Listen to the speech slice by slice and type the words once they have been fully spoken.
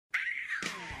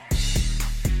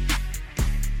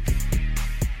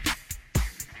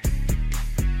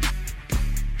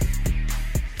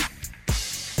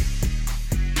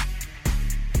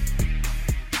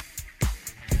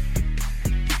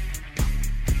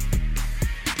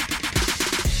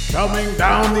coming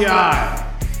down the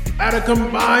aisle at a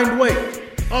combined weight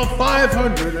of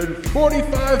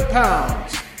 545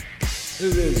 pounds.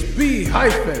 It is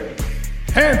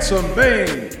B-Handsome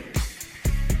Bane,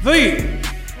 the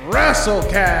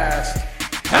WrestleCast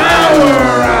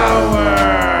Power Hour.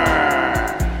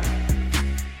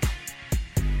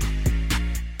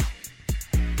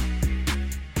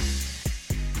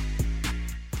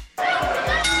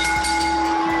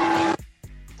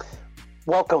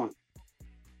 Welcome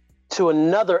to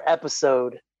another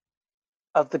episode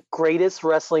of the greatest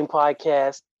wrestling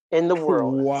podcast in the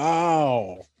world.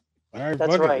 Wow. All right,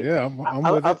 that's right. Yeah, I'm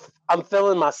with it. I'm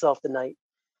feeling myself tonight.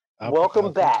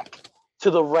 Welcome back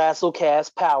to the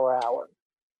WrestleCast Power Hour.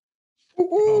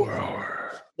 Power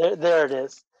Hour. There it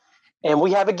is. And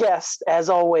we have a guest, as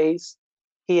always.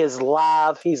 He is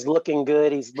live. He's looking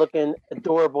good. He's looking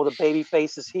adorable. The baby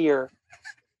face is here.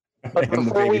 But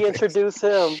before we introduce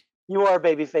him, you are a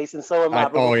baby face, and so am I.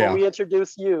 But before we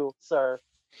introduce you, sir,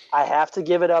 I have to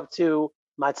give it up to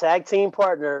my tag team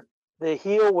partner, the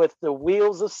heel with the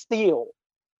wheels of steel.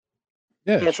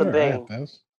 Yeah, Handsome Bane.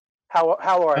 How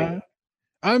are you?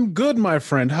 I'm good, my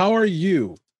friend. How are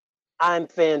you? I'm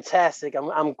fantastic.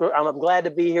 I'm glad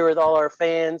to be here with all our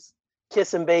fans,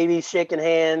 kissing babies, shaking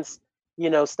hands,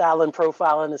 styling,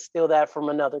 profiling, and steal that from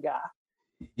another guy.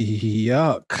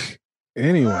 Yuck.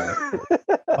 Anyway,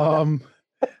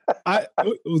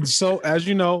 so as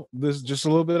you know, this is just a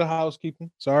little bit of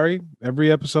housekeeping. Sorry,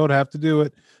 every episode I have to do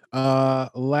it.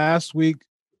 Last week,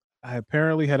 I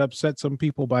apparently had upset some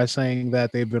people by saying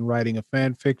that they've been writing a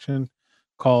fan fiction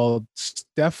called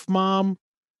Steph Mom.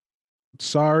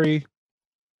 Sorry,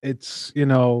 it's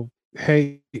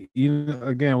hey,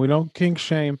 again, we don't kink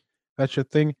shame. That's your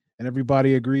thing, and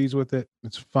everybody agrees with it.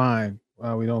 It's fine.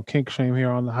 We don't kink shame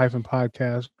here on the Hyphen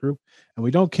Podcast group, and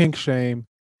we don't kink shame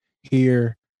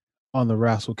here on the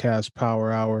WrestleCast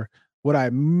Power Hour. What I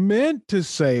meant to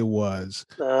say was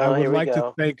I would like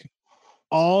to thank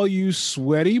all you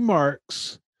sweaty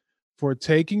marks for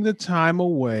taking the time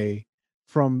away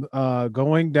from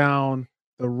going down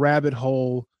the rabbit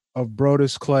hole of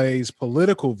Brodus Clay's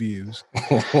political views.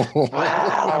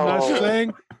 Wow.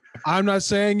 I'm not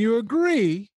saying you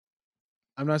agree.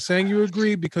 I'm not saying you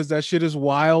agree because that shit is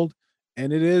wild,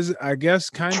 and it is, I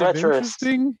guess, kind of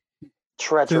interesting.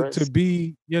 Treacherous. To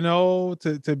be,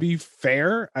 to be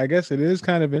fair, I guess it is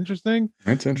kind of interesting.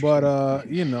 That's interesting. But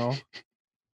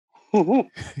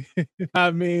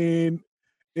I mean,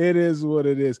 it is what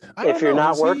it is. If you're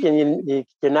not working,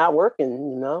 you're not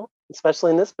working,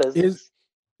 especially in this business.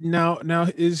 Now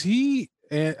is he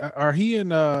are he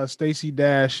and Stacey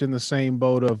Dash in the same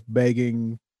boat of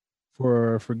begging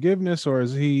for forgiveness, or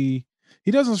is he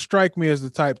doesn't strike me as the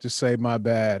type to say my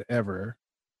bad ever.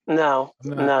 No,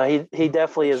 he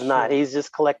definitely is not. He's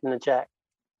just collecting the check.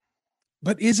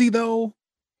 But is he though?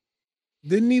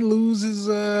 Didn't he lose his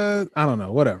I don't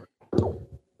know, whatever.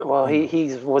 Well,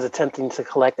 he was attempting to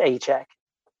collect a check.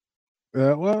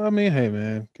 Well, I mean, hey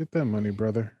man, get that money,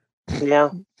 brother.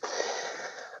 Yeah.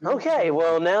 Okay,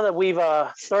 well, now that we've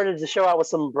started to show out with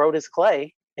some Brodus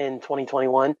Clay in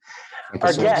 2021,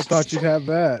 our guest. I thought you'd have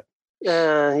that.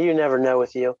 You never know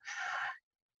with you.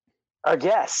 Our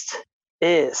guest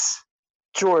is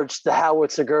George the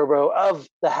Howitzer Gerbo of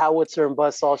the Howitzer and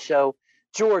Buzzsaw Show.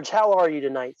 George, how are you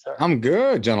tonight, sir? I'm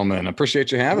good, gentlemen. I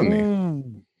appreciate you having me.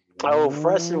 Oh,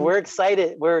 fresh. We're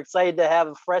excited. We're excited to have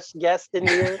a fresh guest in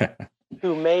here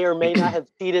who may or may not have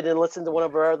cheated and listened to one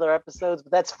of our other episodes,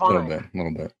 but that's fine. A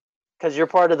little bit. Because you're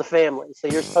part of the family, so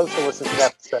you're supposed to listen to the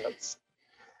episodes.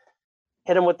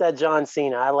 Hit him with that John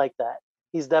Cena. I like that.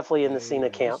 He's definitely in the Cena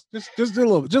camp. Just a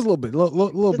little bit. Just a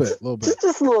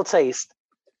little taste.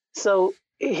 So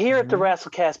here at the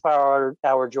WrestleCast Power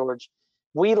Hour, George,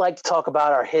 we like to talk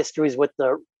about our histories with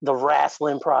the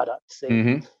wrestling products.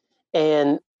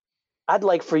 And I'd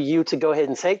like for you to go ahead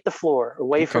and take the floor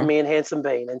away from me and Handsome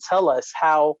Bane and tell us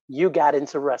how you got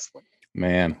into wrestling.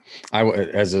 Man,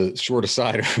 as a short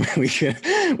aside, we can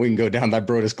go down that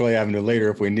Brodus Clay Avenue later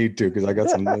if we need to, because I got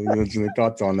some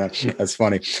thoughts on that. That's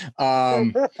funny.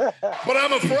 But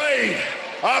I'm afraid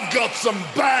I've got some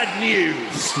bad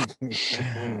news.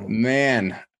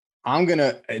 Man,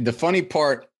 the funny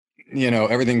part,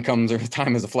 everything comes, every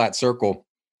time is a flat circle.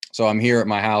 So I'm here at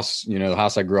my house, the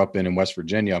house I grew up in West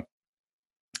Virginia.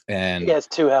 And he has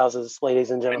two houses,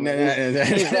 ladies and gentlemen.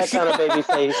 He's that kind of baby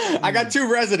face. I got two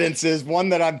residences, one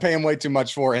that I'm paying way too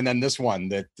much for, and then this one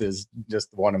that is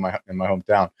just one in my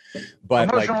hometown. But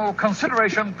promotional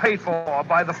consideration paid for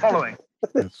by the following.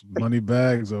 It's money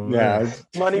bags over there.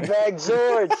 Money bag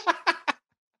George.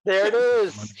 There it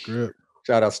is. Money grip.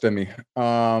 Shout out Stimmy.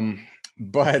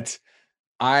 But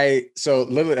So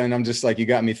literally, and I'm just like, you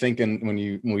got me thinking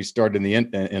when we started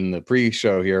in the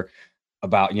pre-show here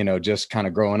about, just kind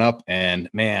of growing up, and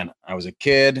man, I was a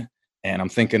kid and I'm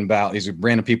thinking about these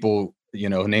random people,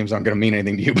 names aren't going to mean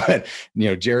anything to you, but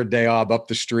Jared Dayob up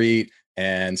the street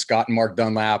and Scott and Mark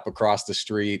Dunlap across the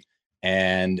street.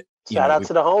 And shout out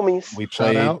to the homies. We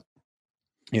played,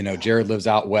 Jared lives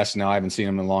out west now. I haven't seen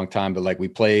him in a long time, but like we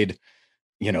played,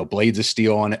 Blades of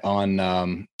Steel on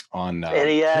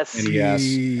NES.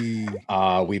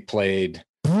 We played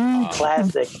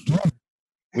classic.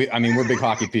 We're big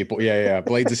hockey people. Yeah.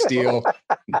 Blades of Steel,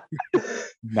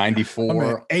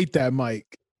 94. Ate that mic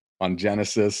on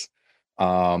Genesis.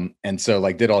 And so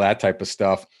like did all that type of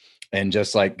stuff and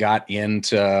just like got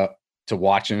into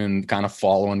watching and kind of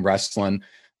following wrestling.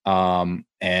 And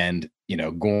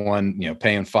going,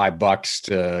 paying $5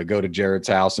 to go to Jared's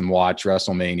house and watch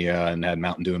WrestleMania, and had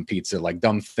Mountain Dew and pizza, like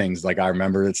dumb things like I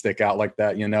remember that stick out like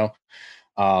that,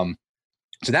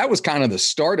 So that was kind of the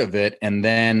start of it. And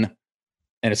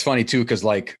it's funny too, because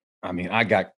like, I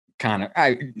got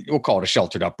we'll call it a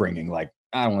sheltered upbringing. Like,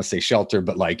 I don't want to say shelter,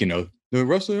 but like, the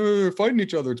wrestlers are fighting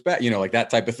each other. It's bad, like that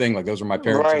type of thing. Like those were my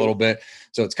parents a little bit.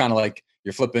 So it's kind of like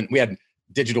you're flipping. We had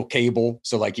digital cable.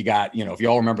 So like you got, if you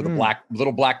all remember the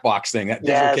little black box thing, that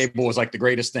digital cable was like the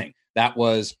greatest thing. That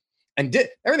was, and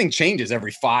everything changes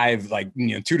every 2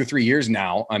 to 3 years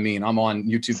now. I'm on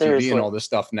YouTube TV and all this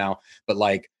stuff now, but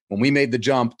like when we made the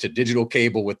jump to digital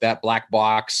cable with that black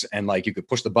box and like you could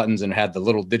push the buttons and it had the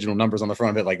little digital numbers on the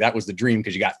front of it, like that was the dream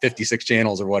because you got 56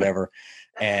 channels or whatever.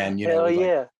 And hell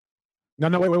yeah.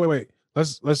 No, wait.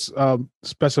 Let's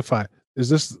specify. Is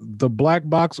this the black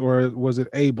box or was it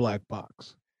a black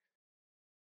box?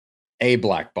 A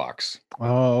black box.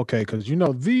 Oh, okay. Because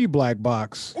the black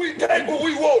box. We take what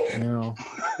we want.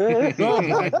 The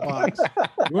black box.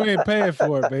 We ain't paying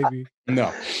for it, baby.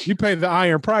 No. You pay the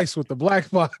iron price with the black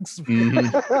box. He's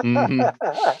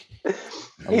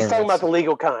talking about the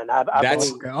legal kind.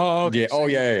 That's okay. Oh, okay. Yeah. Oh,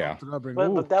 yeah.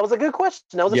 But that was a good question.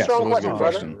 That was a strong question,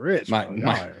 brother. Rich,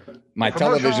 my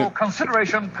television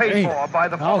consideration paid for by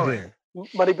the following.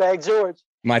 Moneybag George.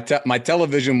 My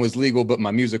television was legal, but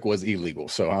my music was illegal.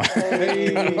 So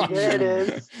there it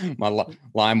is. My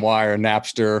LimeWire,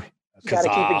 Napster. Got to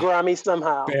keep it grimy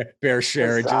somehow. Bear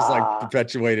share, it just like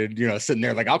perpetuated, sitting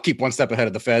there like I'll keep one step ahead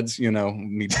of the feds,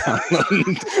 me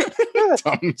downloading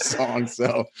some songs.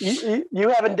 So you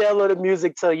haven't downloaded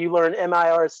music till you learned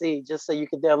MIRC just so you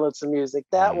could download some music.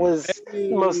 That was the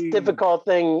most difficult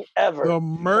thing ever. The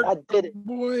Merc, I did it.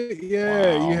 Boy,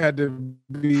 yeah, wow. You had to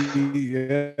be.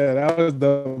 Yeah, that was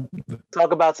the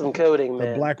talk about some coding,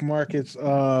 man. The black market's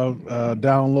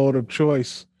download of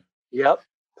choice. Yep.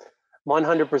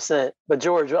 100%. But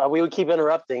George, we would keep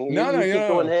interrupting. No, keep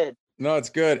going ahead. No, it's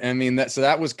good.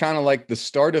 That was kind of like the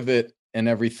start of it and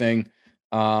everything.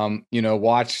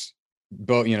 Watch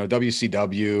both,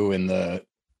 WCW and the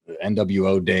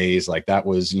NWO days. Like that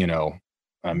was,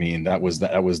 that was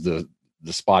the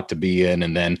spot to be in.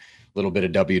 And then a little bit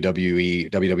of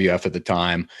WWE, WWF at the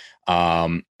time.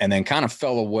 And then kind of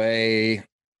fell away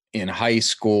in high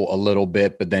school a little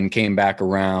bit, but then came back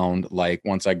around like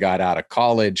once I got out of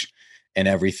college and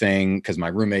everything, because my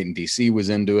roommate in DC was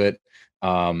into it.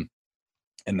 And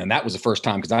then that was the first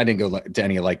time, because I didn't go to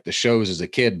any of like the shows as a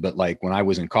kid, but like when I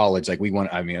was in college, like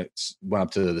went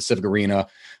up to the Civic Arena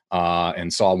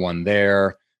and saw one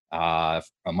there, a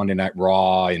Monday Night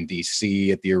Raw in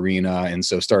DC at the arena. And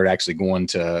so started actually going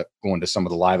to some of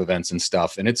the live events and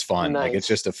stuff. And it's fun. Nice. Like it's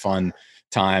just a fun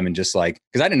time, and just like,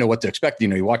 because I didn't know what to expect.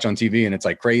 You watch on TV and it's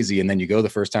like crazy, and then you go the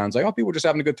first time, it's like, oh, people are just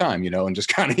having a good time, and just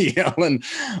kind of yelling,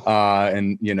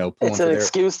 and it's an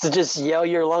excuse to just yell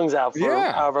your lungs out for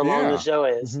however long the show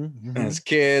is. And it's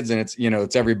kids, and it's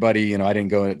it's everybody. I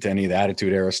didn't go into any of the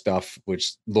Attitude Era stuff,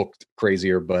 which looked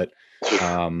crazier, but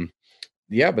but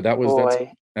that was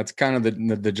that's kind of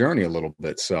the journey a little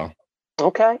bit. So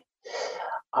okay.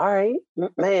 All right,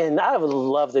 man. I would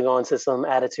love to go into some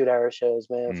Attitude Era shows,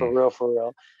 man. For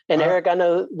real. And Eric, I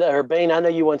know Bane, I know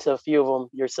you went to a few of them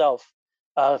yourself,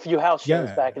 a few house shows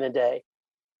back in the day,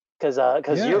 because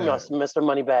you're Mr.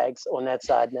 Moneybags on that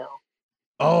side now.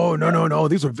 Oh no!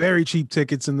 These were very cheap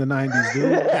tickets in the 90s,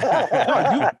 dude.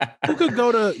 you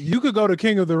could go to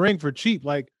King of the Ring for cheap.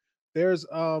 Like there's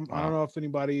I don't know if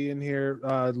anybody in here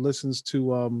listens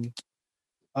to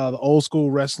the Old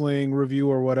School Wrestling Review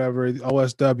or whatever,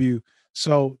 OSW.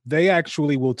 So they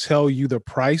actually will tell you the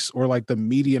price or like the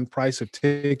median price of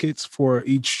tickets for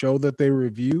each show that they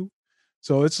review.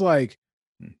 So it's like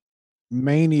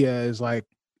Mania is like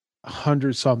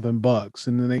 $100-something, and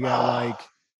then they got like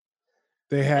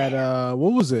They had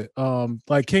what was it?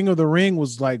 Like King of the Ring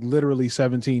was like literally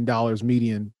 $17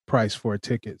 median price for a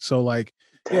ticket. So like,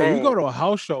 yeah, you go Dang. to a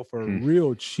house show for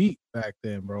real cheap back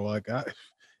then, bro. Like,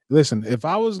 listen, if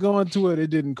I was going to it, it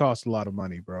didn't cost a lot of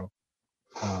money, bro.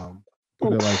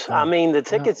 Put it like I that. mean, the Now-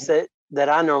 tickets that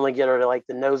I normally get are like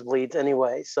the nosebleeds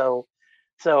anyway. So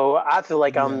I feel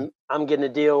like Yeah. I'm getting a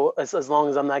deal as long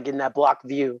as I'm not getting that block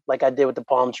view like I did with the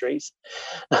palm trees.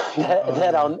 that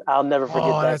yeah. I'll never forget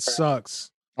Oh, that crap. sucks.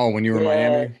 Oh, when you were in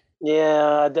Miami?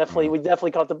 Yeah, definitely. Oh. We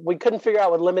definitely we couldn't figure out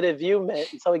what limited view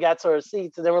meant until we got to our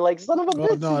seats, and they were like, "Son of a Oh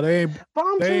bitch, no,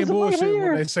 palm they trees ain't are right bullshit when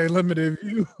here." they say limited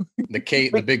view.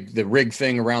 The rig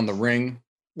thing around the ring.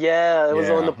 Yeah, it was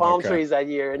on the Yeah, palm okay. trees that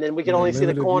year, and then we could Yeah, only see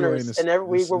the limited view ain't corners, a- and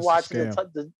we it's were a watching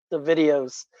scam. the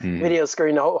videos, Mhm. video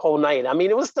screen the whole night. I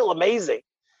mean, it was still amazing,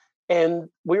 and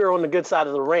we were on the good side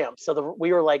of the ramp, so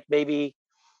we were like maybe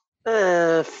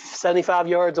 75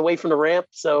 yards away from the ramp.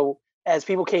 So as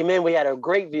people came in, we had a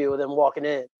great view of them walking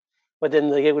in, but then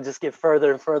it would just get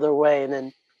further and further away, and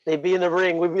then they'd be in the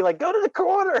ring. We'd be like, "Go to the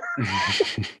corner."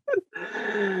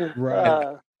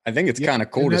 Right. I think it's Yeah, kind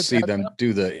of cool and to that- see that- them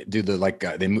do the like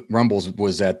the Rumbles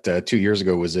was at 2 years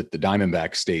ago was at the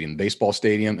Diamondback Stadium, baseball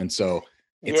stadium, and so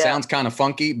it Yeah. sounds kind of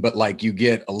funky, but like you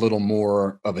get a little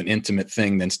more of an intimate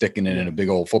thing than sticking it in a big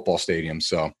old football stadium.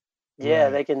 So Yeah,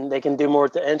 Right. they can do more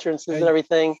with the entrances and And-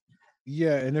 everything.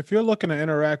 Yeah, and if you're looking to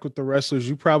interact with the wrestlers,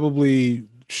 you probably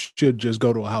should just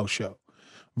go to a house show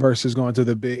versus going to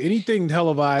the big anything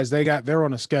televised. They're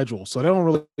on a schedule, so they don't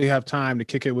really have time to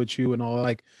kick it with you and all.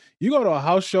 Like you go to a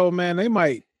house show, man, they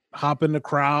might hop in the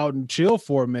crowd and chill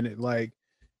for a minute. Like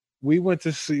we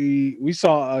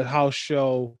saw a house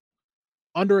show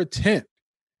under a tent,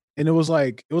 and it was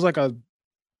like a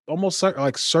almost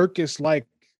like circus like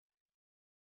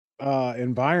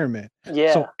environment.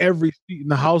 Yeah, So every seat in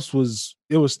the house was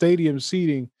stadium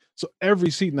seating. So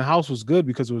every seat in the house was good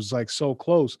because it was like so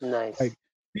close. nice. Like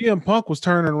CM Punk was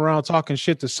turning around talking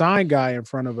shit to sign guy in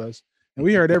front of us, and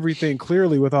we heard everything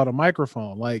clearly without a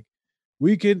microphone. Like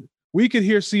we could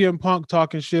hear CM Punk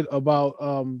talking shit about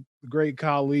the Great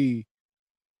Khali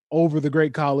over the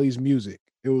Great Khali's music.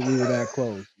 We were that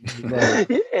close. Like,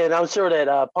 And I'm sure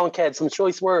that Punk had some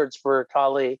choice words for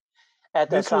Kali at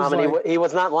that This was time, and like- he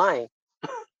was not lying.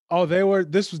 oh,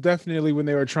 this was definitely when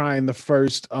they were trying the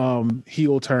first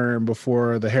heel turn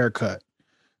before the haircut.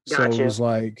 So Gotcha. it was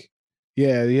like,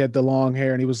 yeah, he had the long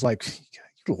hair and he was like,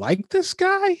 you like this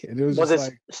guy? And it was, Was it just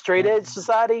like Straight Edge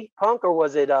Society Punk, or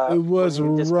was it? it was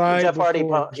when you just right Jeff Hardy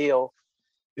before, Punk heel.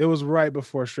 it was right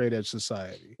before Straight Edge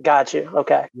Society. Got you.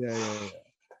 Okay. Yeah.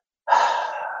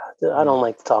 I don't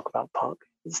like to talk about Punk.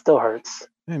 It still hurts.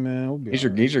 Hey man, we'll be he's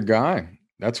all right. your guy.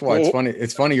 That's why it's funny.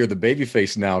 It's funny you're the baby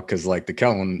face now because like the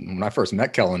Kellen, when I first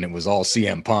met Kellen, it was all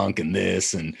CM Punk and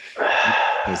this and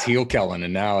it was heel Kellen,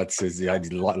 and now it's his. I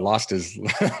lost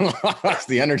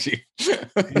the energy.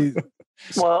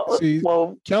 Well, See,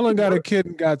 Kellen got a kid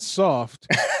and got soft.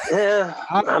 yeah.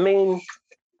 I mean,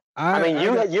 I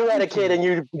you had a kid and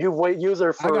you use her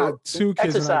I for got two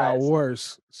kids and I got exercise.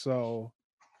 worse. So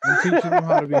I'm teaching them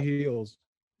how to be heels.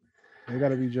 They got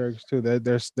to be jerks too.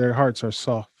 Their hearts are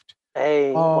soft.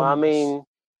 Hey, well, I Um, mean,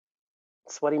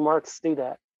 sweaty marks do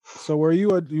that. So were you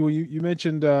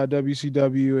mentioned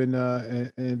WCW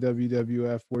and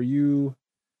WWF? Were you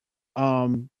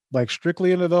like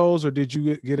strictly into those, or did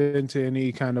you get into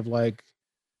any kind of like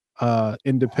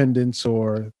independents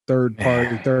or third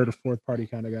or fourth party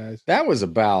kind of guys? That was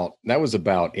about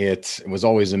it. It was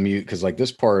always a mute because like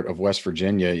this part of West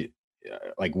Virginia,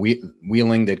 like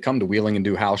Wheeling, they'd come to Wheeling and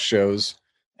do house shows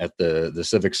at the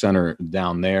Civic Center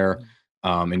down there,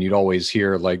 and you'd always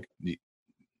hear like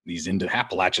these into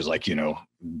Appalachians, like I don't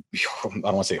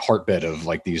want to say heartbed of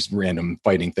like these random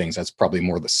fighting things. That's probably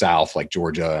more the South, like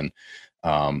Georgia and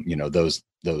those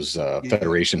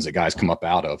federations that guys come up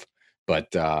out of.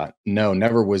 But no,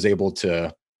 never was able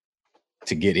to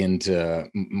get into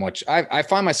much. I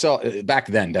find myself back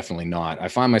then, definitely not. I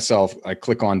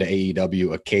click on to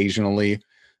AEW occasionally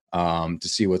to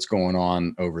see what's going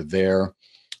on over there,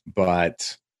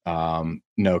 but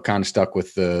no, kind of stuck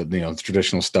with the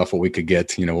traditional stuff, what we could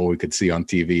get, what we could see on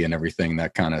TV and everything.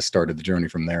 That kind of started the journey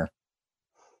from there.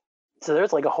 So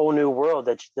there's like a whole new world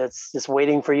that's just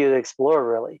waiting for you to explore,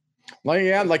 really. Like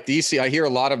like DC. I hear a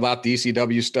lot about the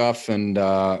ECW stuff and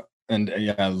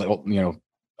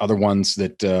other ones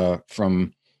that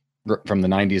from the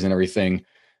 90s and everything.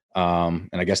 And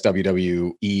I guess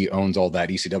WWE owns all that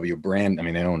ECW brand. I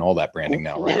mean, they own all that branding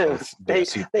now, right?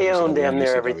 Yeah, they own damn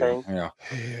near everything. Yeah.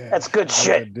 That's good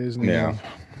shit. Disney. Yeah.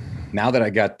 Now that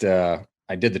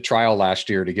I did the trial last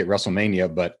year to get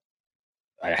WrestleMania, but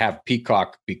I have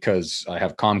Peacock because I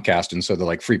have Comcast, and so they're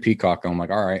like free Peacock. And I'm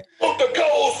like, all right. Fuck the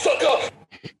goal, sucker.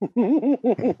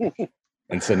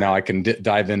 And so now I can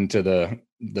dive into the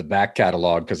back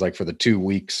catalog, because like for the 2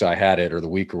 weeks I had it, or the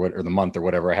week or the month or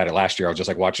whatever I had it last year, I was just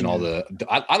like watching all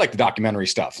I like the documentary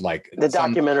stuff. Like the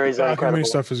documentaries are incredible. Documentary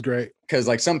stuff is great, because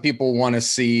like some people want to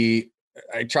see.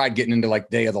 I tried getting into like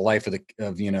day of the life of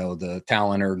the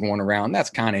talent or going around. That's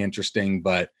kind of interesting,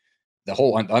 but the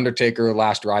whole Undertaker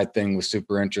Last Ride thing was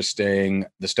super interesting.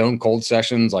 The Stone Cold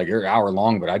sessions, like, they're hour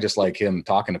long, but I just like him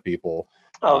talking to people.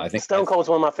 I think Stone Cold's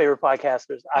one of my favorite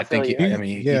podcasters. I think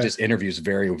he just interviews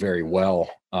very, very well.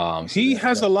 He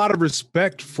has a lot of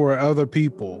respect for other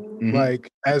people. Mhm.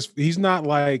 Like, as he's not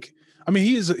like, I mean,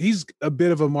 he's a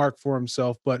bit of a mark for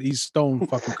himself, but he's stone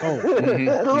fucking cold.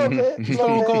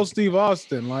 Stone Cold Steve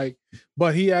Austin, like,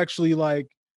 but he actually, like,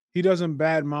 he doesn't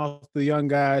badmouth the young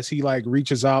guys. He like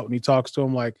reaches out and he talks to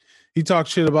him. Like, he talks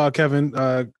shit about Kevin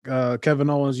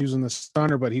Owens using the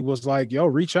stunner, but he was like, yo,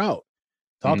 reach out.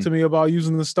 Talk to me about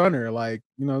using the stunner. Like,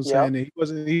 you know what I'm saying?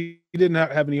 He didn't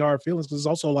have any hard feelings, because it's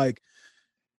also like,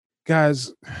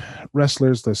 guys,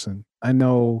 wrestlers, listen, I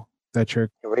know that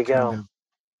you're Here we go.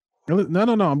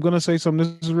 No. I'm gonna say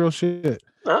something. This is real shit.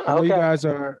 I know you guys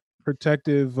are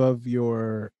protective of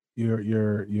your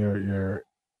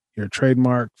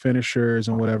trademark finishers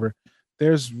and whatever.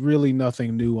 There's really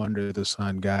nothing new under the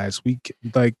sun, guys.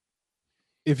 Like,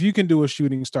 if you can do a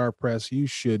shooting star press, you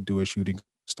should do a shooting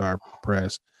star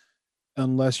press,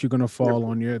 unless you're gonna fall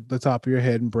on the top of your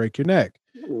head and break your neck.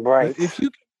 Right. But if you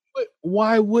can do it,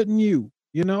 why wouldn't you?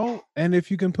 You know, and if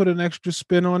you can put an extra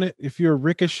spin on it, if you're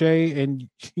Ricochet and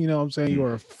you know what I'm saying,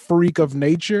 you're a freak of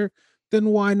nature, then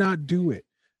why not do it?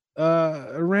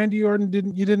 Randy Orton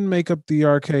didn't make up the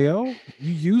RKO.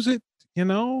 You use it, you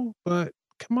know, but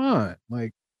come on,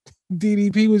 like,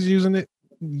 DDP was using it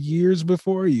years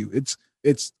before you.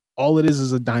 It's all it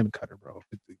is a diamond cutter, bro.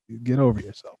 Get over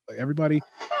yourself. Like, everybody,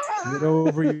 get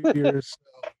over yourself.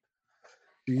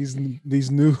 These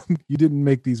new, you didn't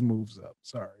make these moves up.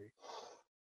 Sorry.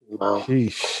 Wow.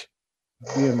 Sheesh.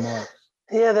 Being marked.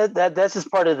 Yeah, that's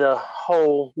just part of the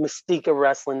whole mystique of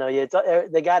wrestling, though. Yeah,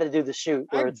 they got to do the shoot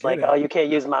where it's like, oh, you can't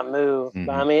use my move. Mhm.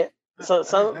 But I mean,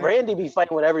 so Randy be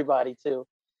fighting with everybody too.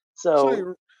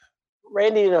 So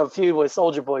Randy in a feud with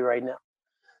Soulja Boy right now.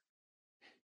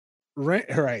 Right.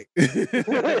 I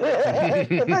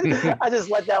just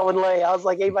let that one lay. I was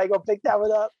like, anybody gonna pick that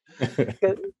one up?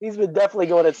 He's been definitely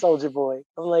going at Soulja Boy.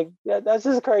 I'm like, that's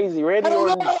just crazy. Randy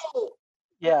Orton.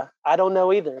 Yeah, I don't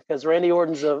know either, because Randy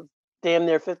Orton's a damn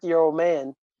near 50-year-old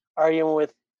man arguing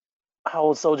with how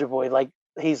old Soulja Boy? Like,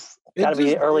 he's got to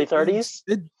be early 30s.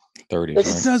 30s.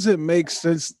 It doesn't make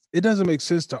sense. It doesn't make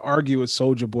sense to argue with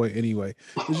Soulja Boy anyway.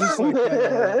 It's just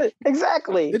like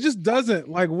exactly. It just doesn't.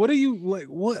 Like, what are you like?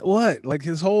 What? Like,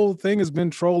 his whole thing has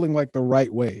been trolling like the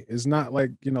right way. It's not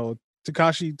like, you know,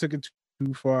 Tekashi took it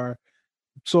too far.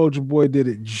 Soulja Boy did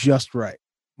it just right.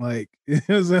 Like, it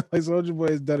was like Soulja Boy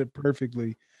has done it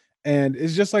perfectly. And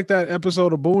it's just like that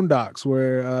episode of Boondocks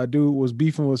where dude was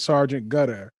beefing with Sergeant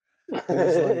Gutter.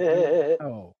 It's like,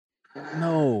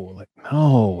 no,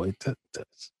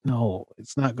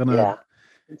 it's not gonna. Yeah,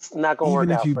 it's not gonna work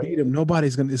out. Even if you beat him,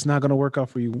 it's not gonna work out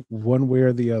for you one way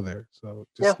or the other. So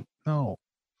just no.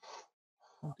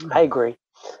 I agree.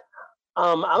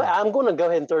 I'm going to go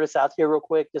ahead and throw this out here real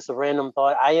quick. Just a random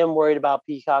thought. I am worried about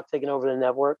Peacock taking over the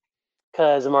network,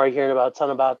 because I'm already hearing about a ton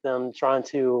about them trying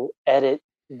to edit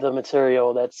the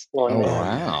material that's on there.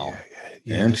 Wow.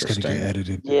 Yeah, interesting. It's gonna get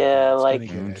edited. Yeah, like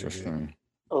interesting.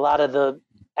 A lot of the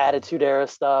Attitude Era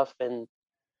stuff, and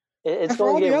it's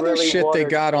going to get all the other really shit they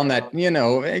got on that, you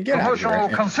know. Get out of here. Promotional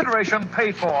consideration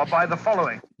paid for by the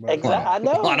following. Exactly. I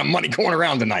know. A lot of money going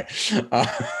around tonight.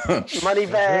 Money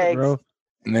bags. Bro.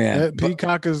 Man,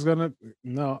 Peacock is gonna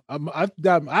I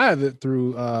have it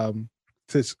through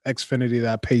this Xfinity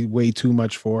that I pay way too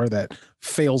much for, that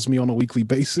fails me on a weekly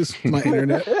basis. My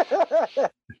internet.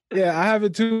 Yeah, I have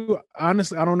it too.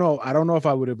 Honestly, I don't know if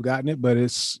I would have gotten it, but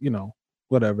it's, you know,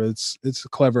 whatever. It's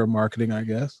clever marketing, I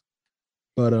guess.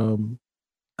 But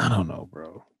I don't know,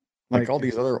 bro. Like all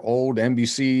these other old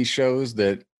NBC shows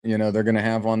that, you know, they're going to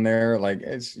have on there, like,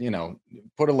 it's, you know,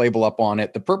 put a label up on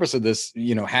it. The purpose of this,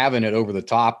 you know, having it over the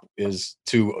top is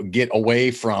to get away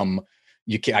from,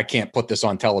 I can't put this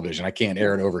on television. I can't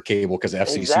air it over cable because of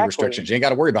FCC restrictions. You ain't got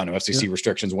to worry about no FCC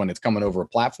restrictions when it's coming over a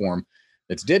platform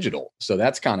that's digital. So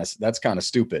that's kind of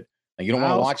stupid. Like, you don't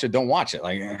want to watch it, don't watch it.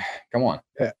 Like, come on.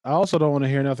 Yeah, I also don't want to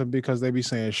hear nothing because they be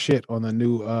saying shit on the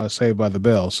new Saved by the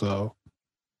Bell. So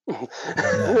who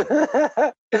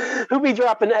be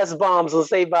dropping S-bombs on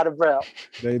Saved by the Bell?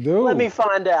 They do. Let me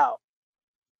find out.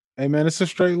 Hey man, it's a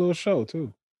straight little show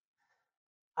too.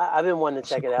 I've been wanting to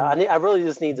check it Cool. out. I really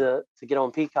just need to get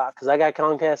on Peacock because I got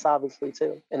Comcast obviously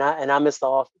too, and I miss The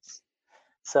Office,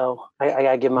 so I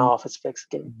gotta get my Office fix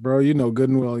again. Bro, you know good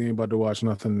and well you ain't about to watch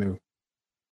nothing new.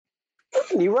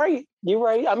 You're right.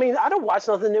 I mean, I don't watch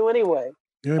nothing new anyway.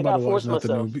 You ain't I about to gotta watch force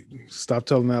nothing myself. new. Stop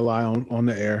telling that lie on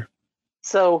the air.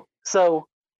 So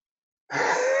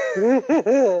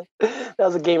that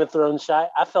was a Game of Thrones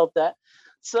shot. I felt that.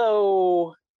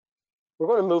 So we're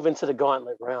going to move into the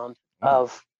gauntlet round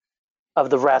of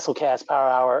the Rasslecast Power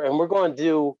Hour, and we're going to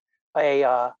do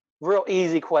a real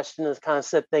easy question to kind of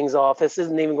set things off. This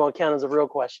isn't even going to count as a real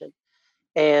question,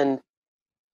 and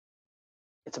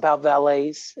it's about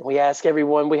valets. We ask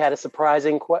everyone. We had a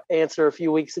surprising answer a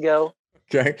few weeks ago.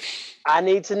 Okay. I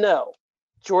need to know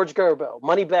George Gerbo,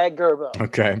 Moneybag Gerbo,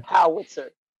 Okay.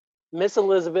 Howitzer, Miss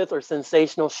Elizabeth, or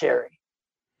Sensational Sherry.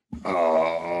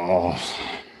 Oh.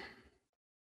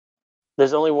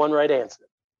 There's only one right answer,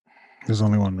 There's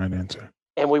only one right answer.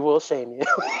 and we will shame you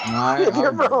if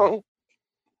you're wrong.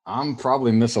 I'm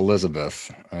probably Miss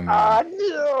Elizabeth. I mean,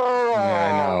 No.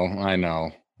 yeah, I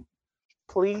know.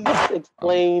 Please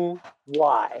explain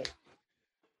why.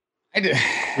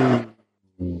 I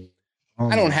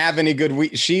don't have any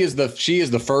good she is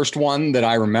the first one that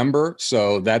I remember,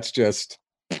 so that's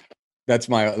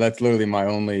literally my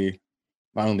only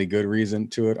good reason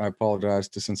to it. I apologize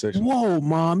to Sensation. Whoa,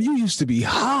 Mom, you used to be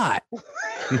hot.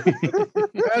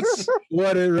 That's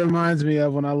what it reminds me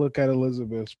of when I look at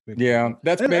Elizabeth's picture. Yeah,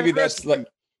 that's like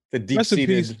the deep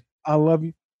seated. I love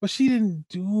you, but she didn't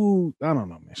do. I don't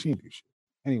know, man. She didn't do shit.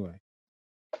 Anyway,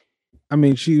 I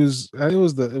mean, she was. It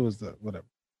was the whatever.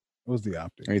 It was the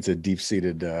optic. It's a deep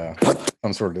seated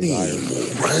some sort of desire.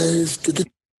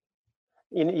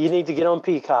 You need to get on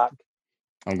Peacock.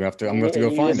 I'm gonna have to go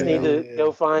you find just it. need to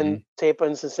go find Tampa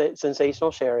and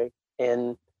Sensational Sherry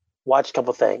and watch a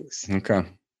couple things. Okay.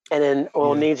 And then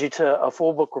we'll need you to a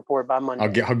full book report by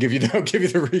Monday. I'll give you the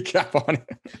recap on it.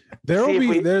 There's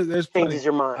changes plenty.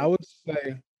 your mind.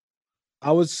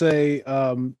 I would say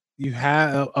you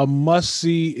have a must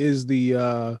see is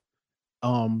the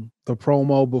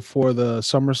promo before the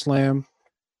SummerSlam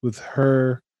with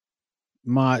her,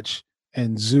 Mach,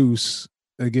 and Zeus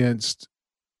against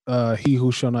He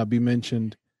Who Shall Not Be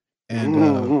Mentioned and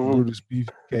Brutus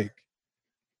Beefcake.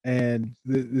 And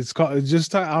it's called I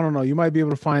don't know, you might be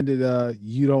able to find it.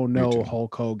 You don't know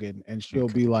Hulk Hogan, and she'll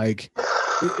be like,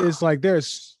 it's like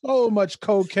there's so much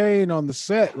cocaine on the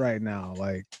set right now.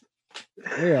 Like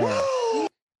they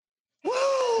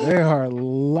are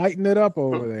lighting it up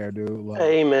over there, dude. Like,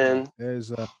 amen.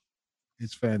 It's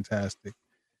fantastic.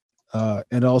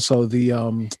 And also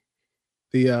the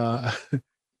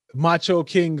Macho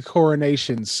King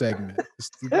coronation segment.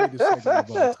 It's the greatest segment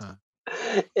of all time.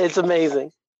 It's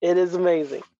amazing. It is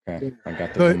amazing. Okay, I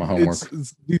got that in my homework.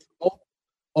 It's these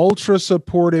ultra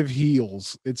supportive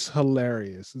heels. It's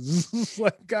hilarious. It's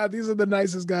like, God, these are the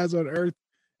nicest guys on earth.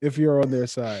 If you're on their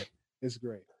side, it's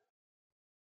great.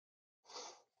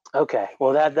 Okay,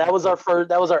 well that was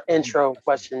our intro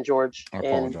question, George. I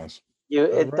apologize.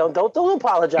 And don't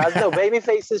apologize. No, baby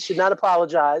faces should not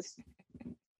apologize.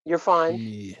 You're fine.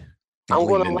 Yeah. I'm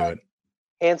going to let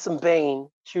Handsome Bane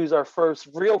choose our first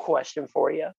real question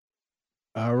for you.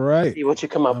 All right. See what you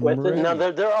come up with. Ready. Now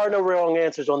there are no wrong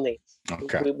answers on these.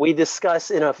 Okay. We discuss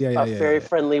in a very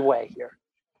friendly way here.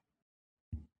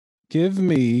 Give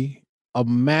me a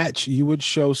match you would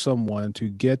show someone to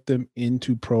get them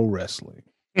into pro wrestling.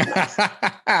 Nice.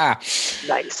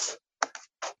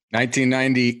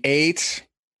 1998.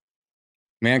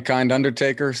 Mankind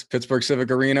Undertaker, Pittsburgh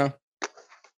Civic Arena.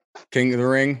 King of the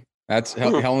Ring. That's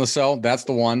Hell in a Cell. That's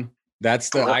the one. That's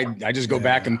the I just go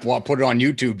back and put it on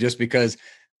YouTube just because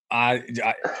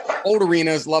old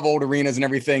arenas, love old arenas and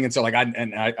everything. And so like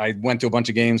I went to a bunch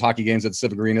of games, hockey games at the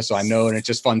Civic Arena, so I know, and it's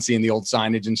just fun seeing the old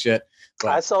signage and shit.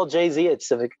 But, I saw Jay-Z at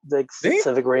Civic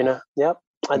Arena. Yep.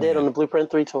 I did on the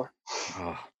Blueprint 3 tour.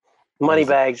 Money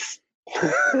bags.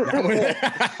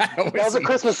 That was a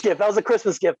Christmas gift. That was a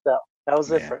Christmas gift though. That was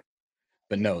different.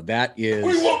 But no, that is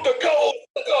We want the gold.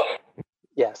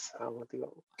 Yes, I want to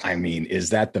go. I mean, is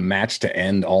that the match to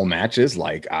end all matches?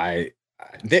 Like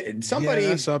somebody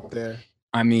that's up there.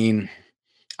 I mean,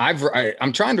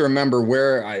 I'm trying to remember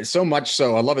where I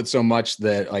love it so much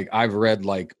that like I've read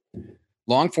like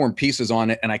long form pieces on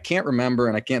it, and I can't remember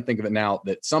and I can't think of it now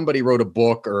that somebody wrote a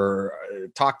book or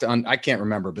talked to I can't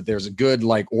remember, but there's a good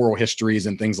like oral histories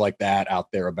and things like that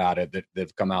out there about it that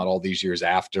have come out all these years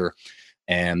after,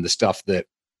 and the stuff that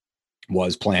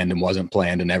was planned and wasn't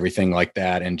planned and everything like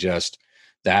that. And just,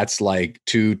 that's like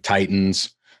two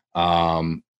titans,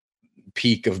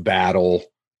 peak of battle,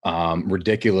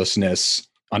 ridiculousness.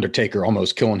 Undertaker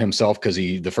almost killing himself because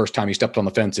the first time he stepped on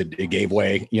the fence, it gave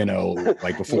way,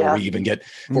 like before we even get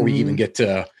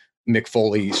to Mick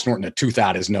Foley snorting a tooth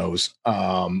out his nose.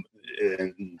 And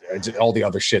all the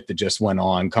other shit that just went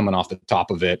on coming off the top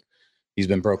of it. He's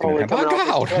been broken in half.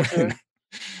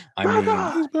 My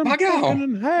God. My God.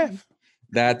 In half.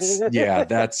 That's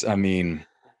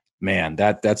man,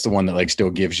 that's the one that like still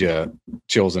gives you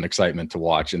chills and excitement to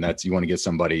watch. And that's, you want to get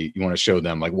somebody, you want to show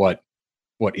them like what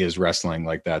is wrestling.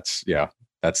 Like that's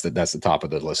the top of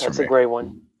the list. That's a great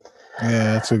one.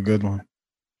 Yeah, that's a good one.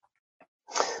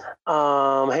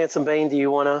 Handsome Bane, do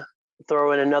you want to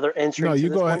throw in another entry? No, you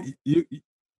go ahead.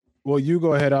 You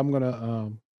go ahead. I'm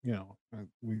gonna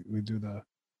we do the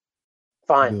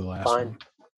fine. One.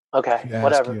 Okay,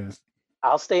 whatever.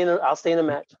 I'll stay in the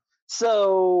match.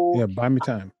 So yeah, buy me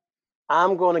time.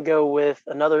 I'm going to go with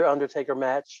another Undertaker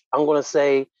match. I'm going to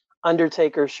say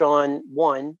Undertaker Shawn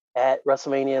won at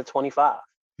WrestleMania 25.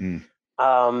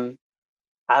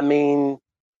 I mean,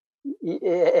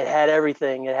 it had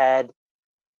everything. It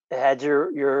had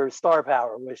your star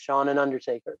power with Shawn and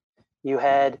Undertaker. You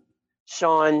had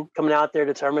Shawn coming out there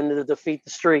determined to defeat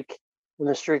the streak when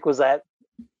the streak was at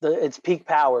its peak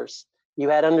powers. You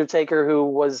had Undertaker, who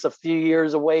was a few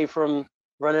years away from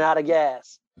running out of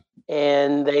gas,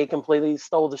 and they completely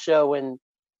stole the show and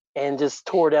just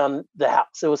tore down the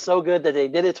house. It was so good that they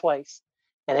did it twice,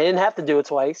 and they didn't have to do it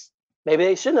twice. Maybe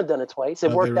they shouldn't have done it twice.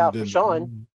 It worked out for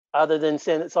Shawn, other than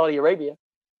Saudi Arabia.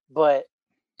 But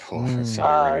Saudi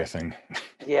Arabia thing.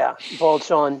 Yeah, bald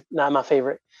Shawn, not my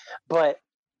favorite. But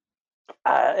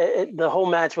the whole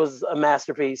match was a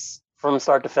masterpiece from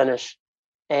start to finish.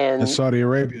 And that's Saudi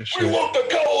Arabia shit. We want the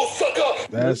gold,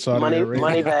 sucker. That's Saudi Arabia.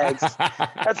 Money bags.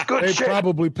 That's good they shit. They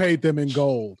probably paid them in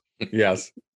gold.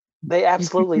 Yes. They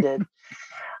absolutely did.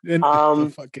 In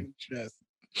the fucking chest.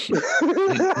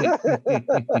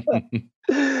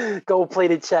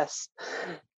 Gold-plated chest.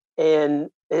 And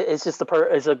it's just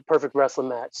it's a perfect wrestling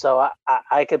match. So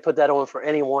I could put that on for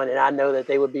anyone, and I know that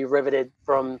they would be riveted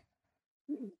from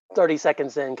 30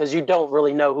 seconds in, because you don't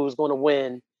really know who's going to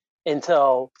win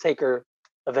until Taker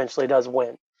eventually does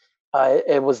win.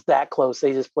 It was that close.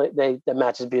 They just played. The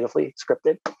match is beautifully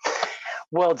scripted,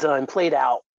 well done, played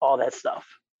out, all that stuff.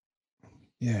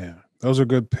 Yeah, those are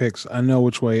good picks. I know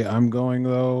which way I'm going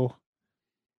though.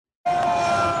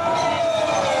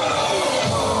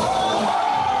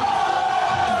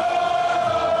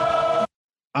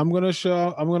 I'm gonna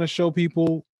show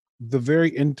people the very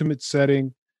intimate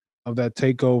setting of that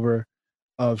takeover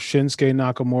of Shinsuke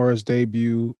Nakamura's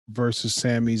debut versus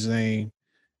Sami Zayn.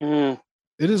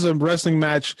 It is a wrestling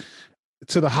match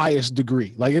to the highest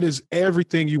degree. Like, it is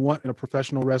everything you want in a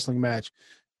professional wrestling match.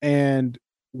 And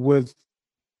with,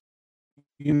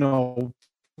 for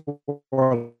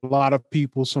a lot of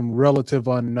people, some relative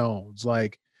unknowns.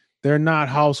 Like, they're not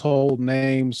household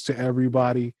names to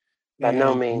everybody. By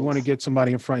no means. You want to get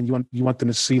somebody in front. You want them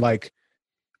to see, like,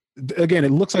 again,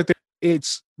 it looks like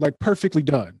it's like perfectly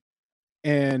done.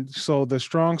 And so the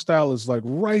strong style is like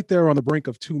right there on the brink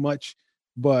of too much,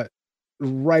 but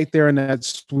right there in that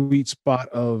sweet spot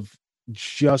of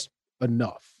just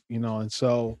enough, and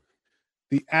so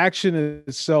the action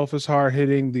itself is hard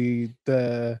hitting.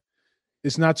 The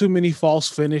it's not too many false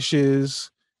finishes.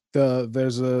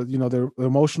 There's the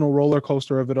emotional roller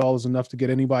coaster of it all is enough to get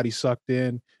anybody sucked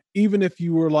in. Even if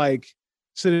you were like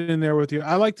sitting there with you,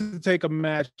 I like to take a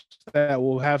match that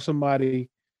will have somebody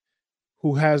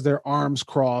who has their arms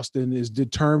crossed and is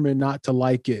determined not to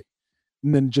like it,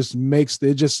 and then just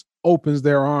opens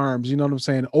their arms, you know what I'm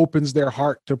saying? Opens their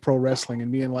heart to pro wrestling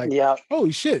and being like,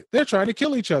 holy shit, they're trying to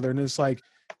kill each other. And it's like,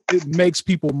 it makes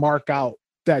people mark out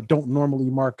that don't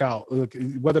normally mark out,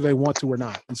 whether they want to or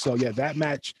not. And so, yeah, that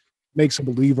match makes a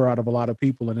believer out of a lot of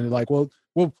people. And they're like, well,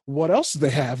 what else do they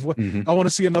have? I want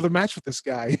to see another match with this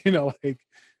guy.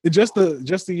 Just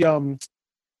the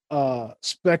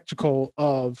spectacle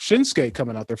of Shinsuke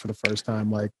coming out there for the first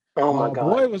time. Like, oh my God.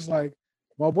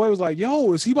 My boy was like,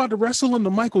 yo, is he about to wrestle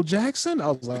into Michael Jackson? I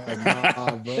was like,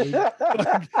 nah, bro.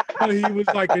 He was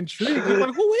like intrigued. He was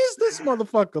like, who is this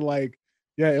motherfucker? Like,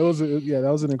 yeah, that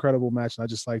was an incredible match. And I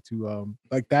just like to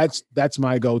that's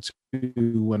my go-to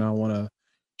when I want to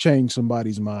change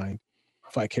somebody's mind,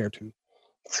 if I care to.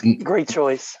 Great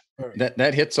choice.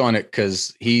 That hits on it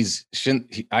because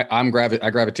I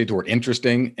gravitate toward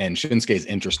interesting, and Shinsuke's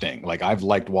interesting. Like, I've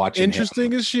liked watching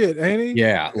interesting him. As shit, ain't he?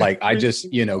 Yeah, like I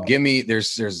just give me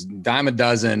there's dime a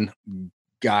dozen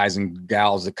guys and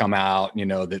gals that come out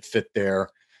that fit their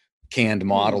canned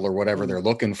model or whatever they're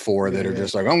looking for that are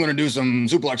just like, I'm going to do some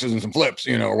suplexes and some flips,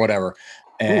 or whatever,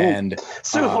 and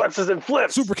suplexes and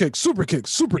flips, super kicks.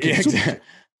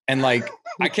 And like,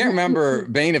 I can't remember,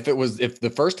 Bane, if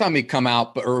the first time he come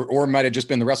out, or it might have just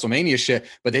been the WrestleMania shit,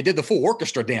 but they did the full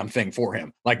orchestra damn thing for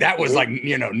him. Like that was like,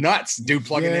 nuts. Dude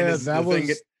plugging in his thing.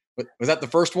 Was that the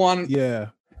first one? Yeah.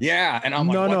 Yeah. And I'm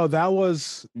like, no, that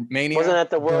was Mania. Wasn't that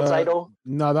the world title?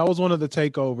 No, that was one of the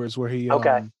takeovers where he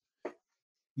Okay.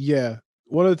 Yeah.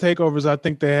 One of the takeovers I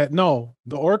think they had. No,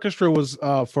 the orchestra was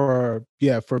for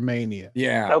Mania.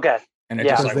 Yeah. Okay. And it's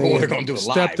just like, they're gonna do it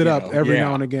live. Stepped it up every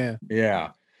now and again.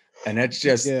 Yeah. And it's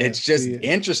just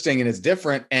interesting and it's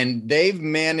different. And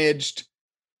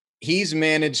he's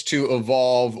managed to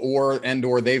evolve or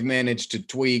they've managed to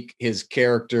tweak his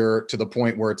character to the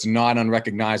point where it's not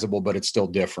unrecognizable, but it's still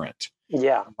different.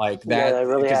 Yeah. Like that,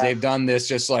 really because they've done this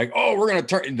just like, oh, we're going to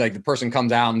turn, like the person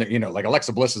comes out and, like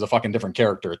Alexa Bliss is a fucking different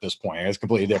character at this point. It's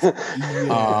completely different.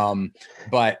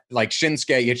 But like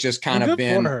Shinsuke, it's just kind of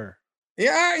been, her.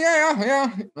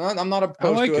 Yeah. I'm not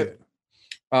opposed to it.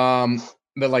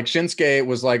 But like Shinsuke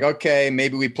was like, okay,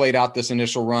 maybe we played out this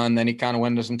initial run. Then he kind of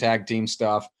went into some tag team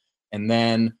stuff and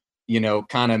then,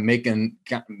 kind of making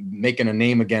a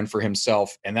name again for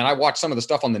himself. And then I watched some of the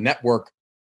stuff on the network.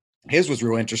 His was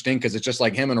real interesting because it's just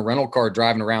like him in a rental car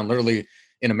driving around literally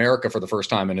in America for the first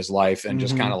time in his life and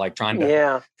just kind of like trying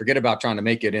to forget about trying to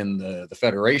make it in the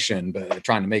Federation, but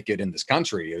trying to make it in this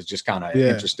country. It was just kind of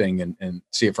interesting and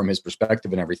see it from his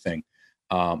perspective and everything.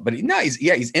 But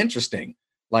he's interesting.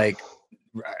 Like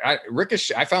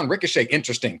Ricochet, I found Ricochet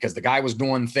interesting because the guy was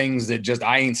doing things that just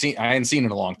I ain't seen in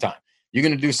a long time. You're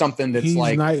gonna do something that's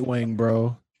like Nightwing,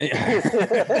 bro. Dude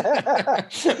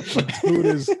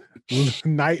is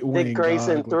Nightwing. Dick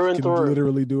Grayson through and through.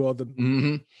 Literally do all the.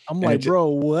 I'm like, bro,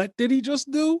 what did he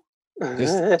just do?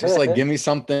 Just like give me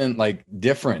something like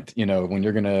different, when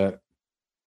you're gonna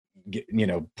get,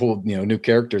 pull, new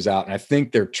characters out. And I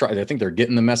think they're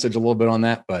getting the message a little bit on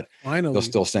that, but finally they'll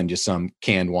still send you some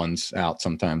canned ones out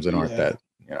sometimes that aren't that.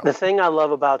 The thing I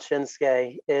love about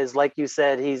Shinsuke is, like you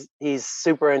said, he's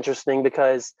super interesting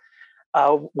because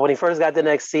when he first got to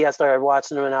NXT, I started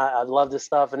watching him and I loved his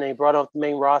stuff. And they brought up the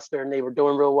main roster and they were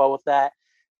doing real well with that.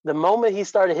 The moment he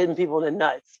started hitting people in the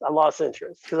nuts, I lost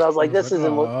interest because I was like, this isn't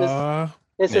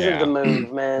the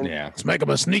move, man. Yeah, let's make him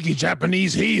a sneaky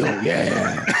Japanese heel.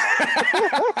 Yeah,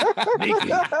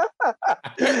 sneaky.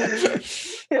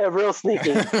 Yeah, real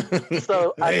sneaky.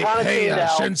 So I kind of tuned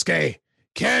out. Shinsuke,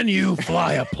 can you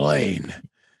fly a plane?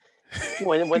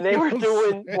 When they were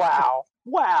doing wow.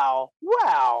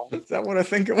 Is that what I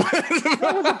think it was?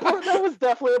 that was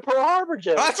definitely a Pearl Harbor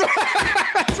joke. That's what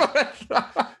I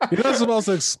thought. You're not supposed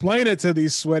to explain it to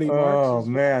these sweaty marks. Oh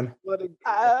man,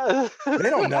 they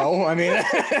don't know. I mean,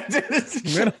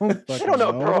 they don't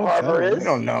know what Pearl Harbor is. They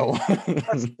don't know.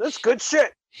 That's good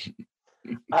shit.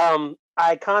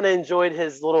 I kind of enjoyed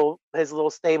his little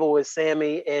stable with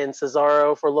Sammy and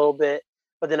Cesaro for a little bit,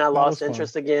 but then I lost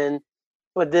interest again.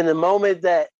 But then the moment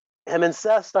that him and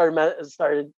Seth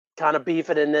started kind of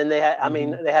beefing, and then they had,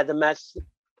 they had the match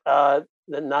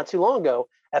not too long ago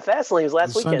at Fastlane. It was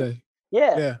last weekend. Sunday.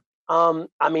 Yeah.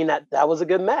 That was a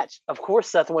good match. Of course,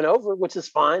 Seth went over, which is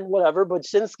fine, whatever. But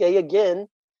Shinsuke again,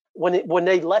 when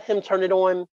they let him turn it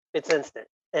on, it's instant,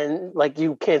 and like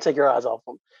you can't take your eyes off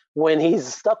him. When he's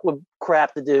stuck with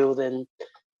crap to do, then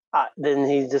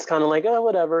he's just kind of like, oh,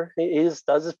 whatever. He just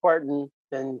does his part and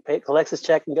collects his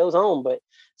check and goes home. But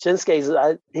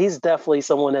Shinsuke, he's definitely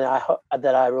someone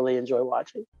that I really enjoy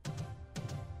watching.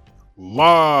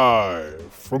 Live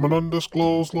from an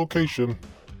undisclosed location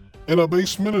in a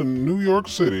basement in New York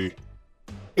City,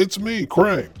 it's me,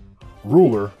 Krang,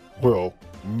 ruler,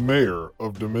 mayor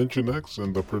of Dimension X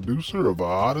and the producer of the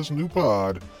hottest new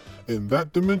pod in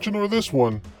that dimension or this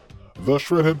one, the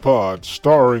Shredhead Pod,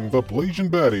 starring the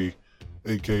Blasian Batty,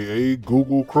 aka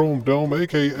Google Chrome Dome,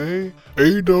 aka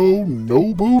Ado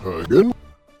Nobu again,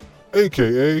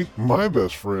 aka my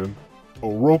best friend,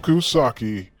 Oroku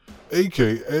Saki,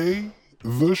 aka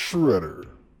the Shredder.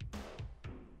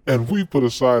 And we put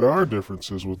aside our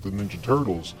differences with the Ninja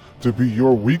Turtles to be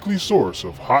your weekly source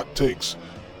of hot takes,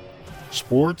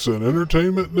 sports, and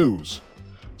entertainment news.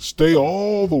 Stay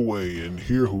all the way and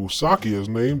hear who Saki has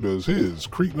named as his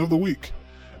Cretin of the Week,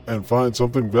 and find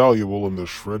something valuable in the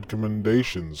Shred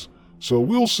Commendations. So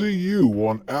we'll see you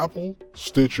on Apple,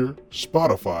 Stitcher,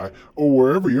 Spotify, or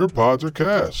wherever your pods are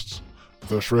casts.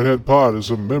 The Shredhead Pod is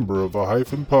a member of the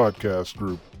Hyphen Podcast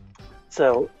Group.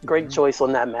 So, great choice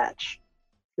on that match,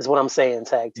 is what I'm saying,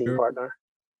 tag team partner.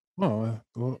 Oh,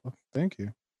 well, thank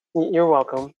you. You're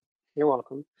welcome.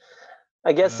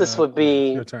 I guess this would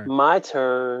be my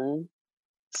turn.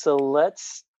 So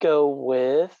let's go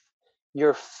with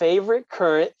your favorite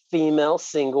current female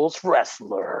singles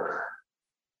wrestler.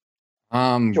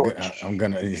 George. I'm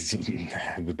gonna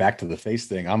back to the face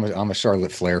thing. I'm a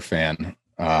Charlotte Flair fan.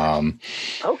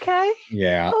 Okay.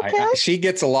 Yeah, Okay. she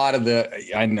gets a lot of the.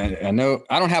 I know.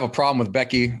 I don't have a problem with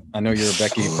Becky. I know you're a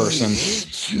Becky person.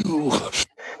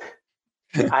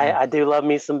 I do love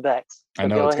me some Bex. I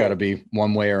know it's got to be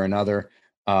one way or another.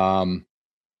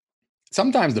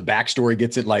 Sometimes the backstory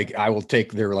gets it. Like I will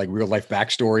take their like real life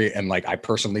backstory and like I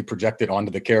personally project it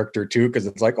onto the character too, because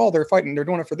it's like, oh, they're fighting, they're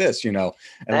doing it for this, you know,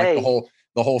 and like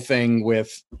the whole thing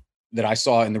with that I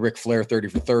saw in the Ric Flair 30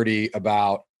 for 30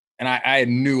 about, and I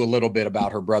knew a little bit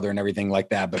about her brother and everything like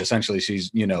that, but essentially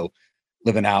she's, you know,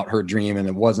 living out her dream, and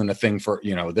it wasn't a thing for,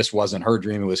 you know, this wasn't her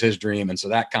dream, it was his dream, and so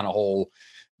that kind of whole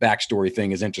backstory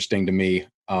thing is interesting to me,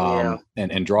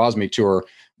 and draws me to her,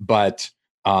 but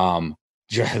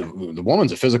the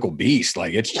woman's a physical beast.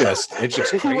 Like it's just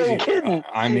crazy. You ain't kidding.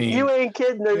 I mean, you ain't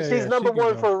kidding. She's number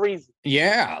one for a reason.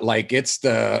 Yeah, like it's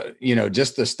the, you know,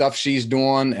 just the stuff she's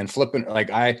doing and flipping. Like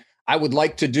I would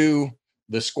like to do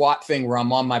the squat thing where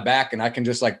I'm on my back and I can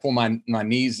just like pull my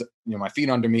knees, you know, my feet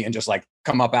under me and just like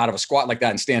come up out of a squat like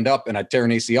that and stand up, and I tear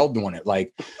an ACL doing it.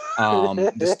 Like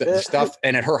the stuff,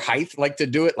 and at her height, like to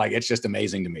do it, like it's just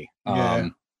amazing to me.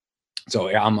 So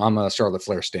yeah, I'm a Charlotte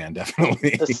Flair stan,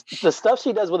 definitely. The stuff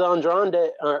she does with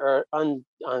Andrade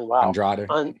Andrade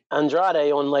on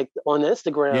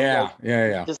Instagram.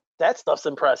 Yeah. Just that stuff's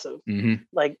impressive. Mm-hmm.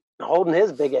 Like holding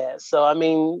his big ass. So I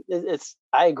mean,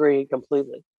 I agree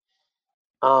completely.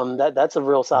 That's a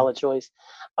real solid choice.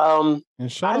 And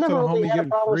shout out to the homie had a getting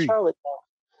problem free. with Charlotte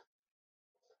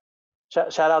though.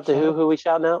 Shout out to who we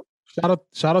shouting out?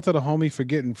 Shout out to the homie for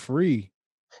getting free.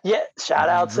 Yeah, shout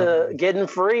out to getting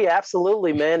free,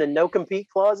 absolutely, man, and no compete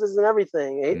clauses and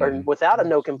everything, or without a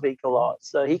no compete clause,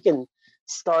 so he can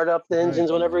start up the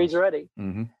engines whenever he's ready.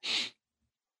 Mm-hmm.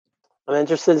 I'm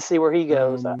interested to see where he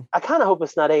goes. I kind of hope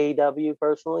it's not AEW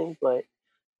personally, but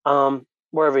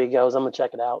wherever he goes, I'm gonna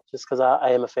check it out just because I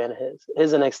am a fan of his.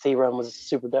 His NXT run was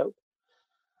super dope,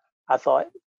 I thought.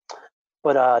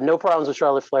 But no problems with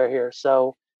Charlotte Flair here.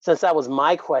 So since that was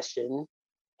my question,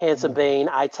 Handsome Bane,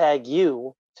 I tag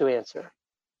you to answer.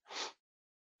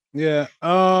 Yeah,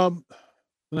 I'm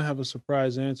gonna have a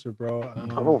surprise answer,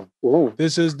 bro.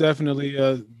 This is definitely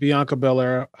a Bianca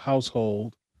Belair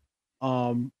household.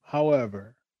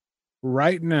 However,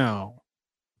 right now,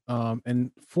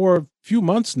 and for a few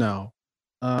months now,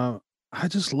 I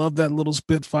just love that little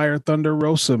Spitfire Thunder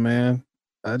Rosa, man.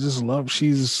 I just love.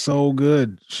 She's so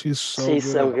good. She's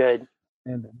so good.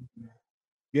 And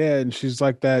yeah, and she's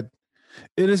like that.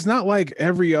 It is not like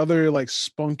every other like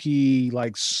spunky,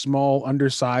 like small,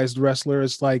 undersized wrestler.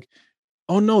 It's like,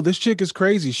 oh no, this chick is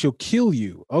crazy. She'll kill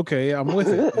you. Okay, I'm with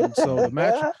it. And so the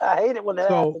match. I hate it when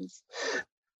that happens.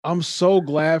 I'm so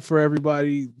glad for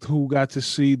everybody who got to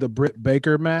see the Britt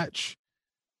Baker match.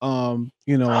 You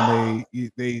know, and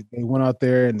they went out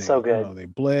there and they, you know, they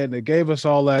bled. They gave us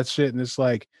all that shit, and it's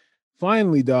like,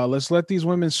 finally, dog, let's let these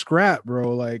women scrap,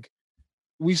 bro. Like,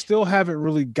 we still haven't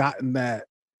really gotten that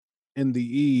in the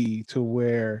E to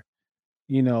where,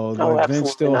 you know, like Vince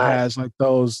still has like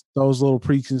those little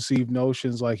preconceived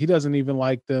notions. Like he doesn't even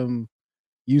like them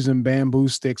using bamboo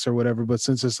sticks or whatever, but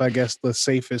since it's, I guess, the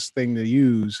safest thing to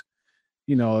use,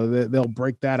 you know, they'll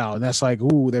break that out. And that's like,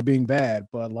 ooh, they're being bad.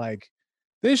 But like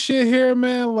this shit here,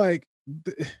 man, like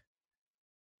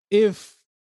if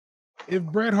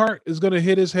Bret Hart is gonna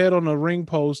hit his head on a ring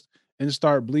post and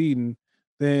start bleeding,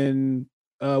 then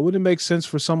wouldn't it make sense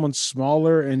for someone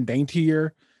smaller and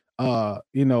daintier,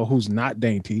 you know, who's not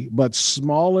dainty, but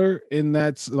smaller in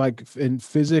that's like, and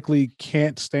physically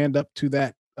can't stand up to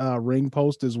that ring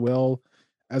post as well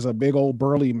as a big old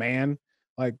burly man?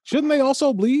 Like, shouldn't they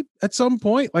also bleed at some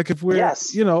point? Like if we're,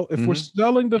 you know, if we're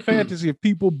selling the fantasy of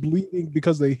people bleeding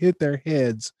because they hit their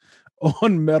heads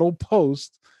on metal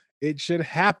posts, it should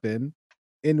happen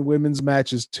in women's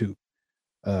matches too.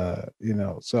 You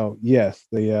know, so yes,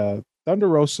 the Thunder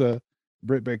Rosa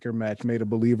Britt Baker match made a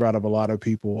believer out of a lot of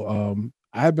people.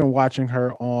 I've been watching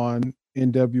her on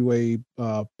NWA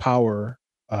Power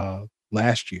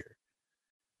last year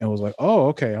and was like, oh,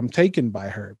 okay, I'm taken by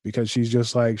her because she's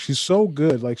just like, she's so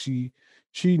good. Like she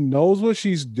knows what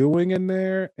she's doing in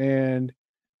there, and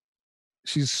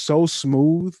she's so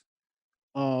smooth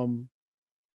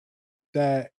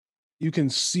that you can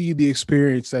see the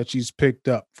experience that she's picked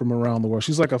up from around the world.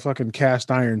 She's like a fucking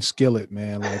cast iron skillet,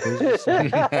 man. Like, it's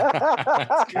like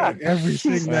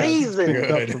everything that she's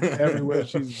picked up from everywhere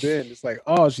she's been. It's like,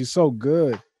 oh, she's so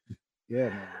good. Yeah,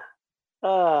 man.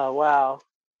 Oh, wow.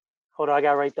 Hold on, I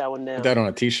gotta write that one down. Put that on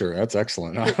a t-shirt. That's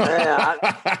excellent. Yeah,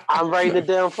 I'm writing it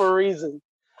down for a reason.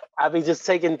 I'll be just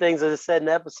taking things that are said in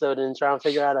the episode and trying to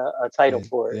figure out a title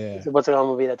for it. Yeah. So what's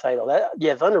going to be the title?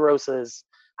 Thunder Rosa is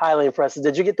highly impressive.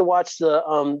 Did you get to watch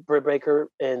the Britt Baker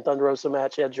and Thunder Rosa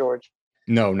match yet, George?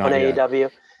 No, On not yet.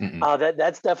 AEW.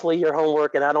 That's definitely your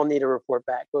homework, and I don't need a report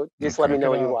back. But just let me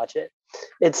know when you watch it.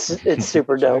 It's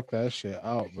super dope. Check that shit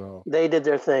out, bro. They did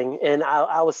their thing, and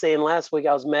I was saying last week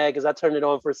I was mad because I turned it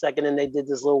on for a second and they did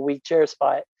this little weak chair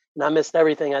spot, and I missed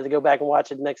everything. I had to go back and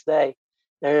watch it the next day.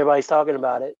 And everybody's talking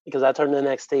about it because I turned to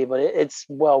NXT, but it's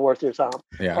well worth your time.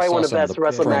 Yeah, probably one of the best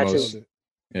wrestling matches.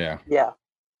 Yeah.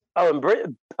 Oh, and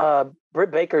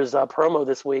Britt Baker's promo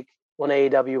this week on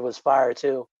AEW was fire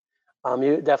too.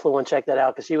 You definitely want to check that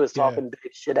out because she was talking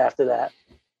big shit after that.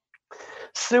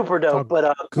 Super dope,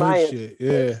 but good shit.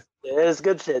 Yeah, it's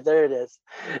good shit. There it is.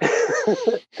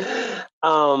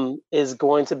 Is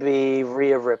going to be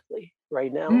Rhea Ripley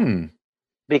right now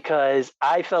because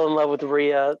I fell in love with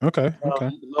Rhea. Okay.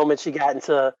 The moment she got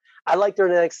into, I liked her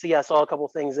in NXT. I saw a couple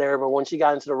things there, but when she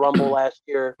got into the Rumble last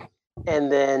year,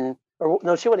 and then, or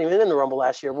no, she wasn't even in the Rumble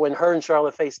last year. When her and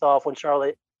Charlotte faced off, when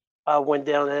Charlotte went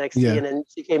down to NXT, and then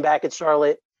she came back at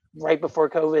Charlotte right before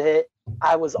COVID hit,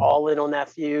 I was all in on that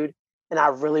feud, and I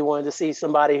really wanted to see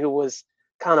somebody who was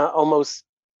kind of almost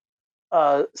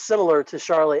similar to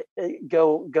Charlotte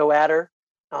go at her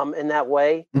in that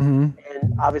way.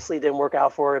 And obviously it didn't work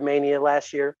out for her at Mania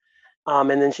last year. And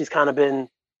then she's kind of been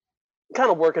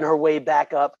working her way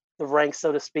back up the ranks,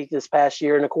 so to speak, this past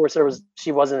year. And of course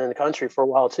she wasn't in the country for a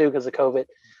while too because of COVID.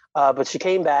 But she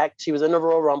came back. She was in the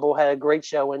Royal Rumble, had a great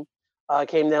showing,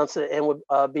 came down to the end with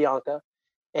Bianca.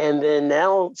 And then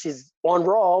now she's on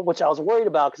Raw, which I was worried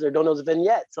about because they're doing those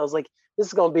vignettes. So I was like, this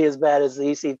is going to be as bad as the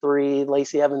EC3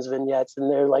 Lacey Evans vignettes.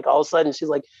 And they're like, all of a sudden she's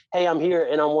like, hey, I'm here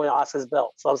and I'm wearing Asuka's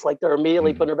belt. So I was like, they're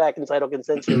immediately putting her back in title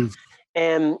contention.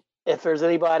 And if there's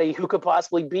anybody who could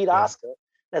possibly beat Asuka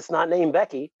that's not named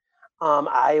Becky,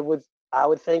 I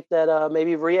would think that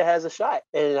maybe Rhea has a shot.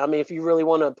 And I mean, if you really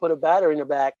want to put a batter in her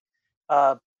back,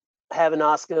 having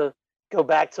Asuka go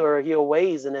back to her heel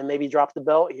ways and then maybe drop the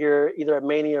belt here either at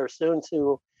Mania or soon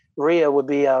to Rhea would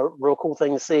be a real cool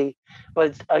thing to see.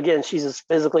 But again, she's just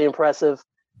physically impressive,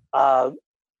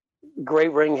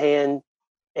 great ring hand,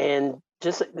 and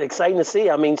just exciting to see.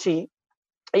 I mean, she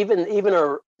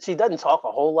doesn't talk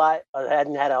a whole lot,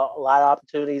 hadn't had a lot of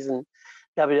opportunities in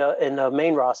the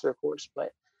main roster, of course,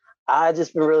 but I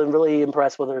just been really, really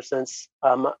impressed with her since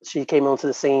she came onto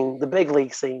the scene, the big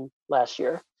league scene last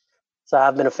year. So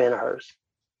I've been a fan of hers.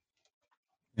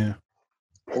 Yeah.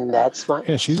 And that's my...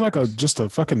 Yeah, she's like just a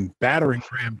fucking battering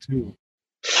ram too.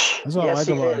 That's what I like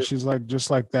about her. She's like just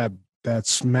like that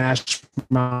smash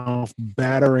mouth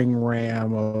battering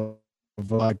ram of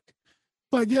like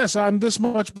yes, I'm this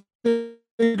much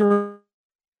bigger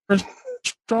and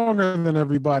stronger than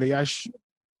everybody. She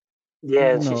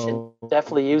should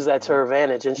definitely use that to her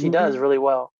advantage, and she does really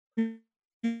well.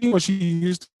 What she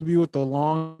used to be with the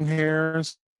long hair and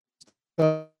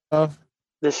stuff.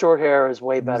 The short hair is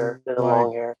way better than the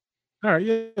long hair. All right,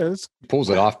 yeah,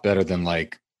 pulls it off better than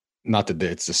not that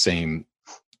it's the same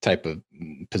type of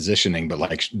positioning, but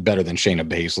better than Shayna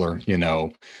Baszler,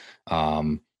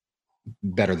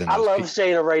 better than. I love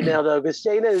Shayna right now though, because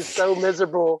Shayna is so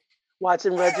miserable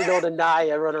watching Reginald and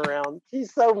Nia run around.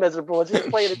 She's so miserable. She's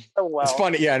playing it so well. It's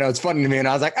funny. Yeah, no, it's funny to me. And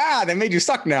I was like, they made you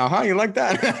suck now, huh? You like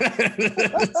that?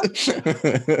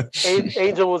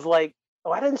 Angel was like,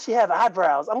 why didn't she have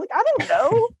eyebrows? I'm like, I don't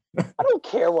know. I don't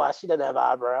care why she doesn't have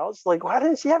eyebrows. Like, why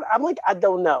didn't she have? I'm like, I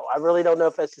don't know. I really don't know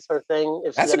if that's just her thing.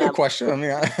 That's a good question. I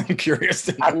mean, I'm curious.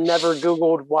 I've never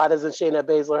Googled why doesn't Shayna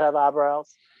Baszler have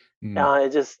eyebrows. It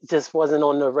just wasn't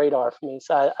on the radar for me,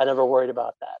 so I never worried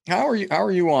about that. How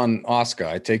are you on Asuka?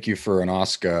 I take you for an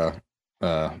Asuka,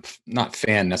 not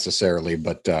fan necessarily,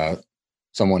 but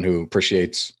someone who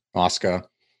appreciates Asuka.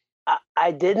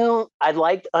 I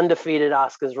liked undefeated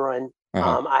Asuka's run.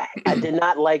 I did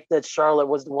not like that Charlotte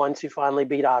was the one to finally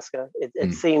beat Asuka.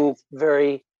 It seemed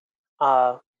very,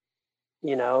 it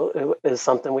was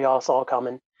something we all saw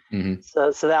coming.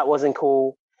 So that wasn't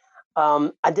cool.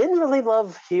 I didn't really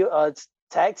love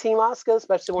tag team Asuka,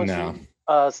 especially when she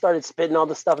started spitting all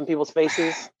the stuff in people's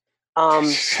faces.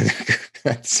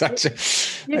 That's such a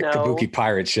Kabuki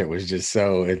pirate shit was just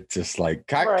so. It's just like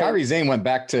Kairi Sane went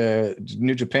back to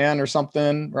New Japan or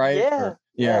something, right?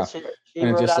 Yeah. She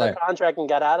wrote out a contract and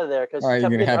got out of there because you're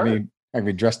gonna have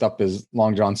me dressed up as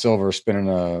Long John Silver spinning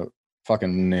a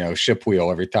fucking ship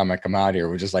wheel every time I come out here.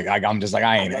 We're just like I'm just like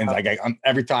I ain't. And like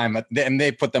every time, and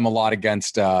they put them a lot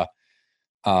against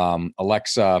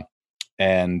Alexa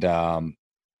and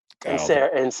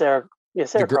Sarah Yeah,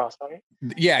 Sarah gr- Cross, right?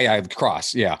 Yeah,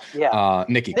 Cross. Yeah. Yeah.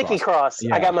 Nikki Nikki Cross.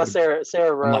 Cross. I got my Sarah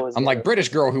Rowe. I'm like British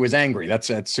girl who is angry.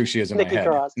 That's who she is in Nikki my head.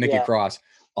 Cross, Nikki yeah. Cross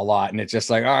a lot. And it's just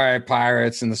like, all right,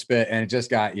 pirates in the spit. And it just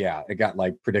got, it got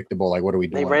like predictable. Like, what are we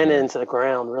doing? They ran here? into the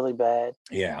ground really bad.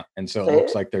 Yeah. And so it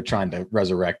looks like they're trying to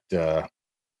resurrect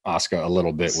Asuka a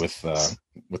little bit with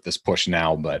this push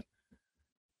now. But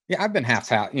yeah, I've been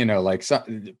half, like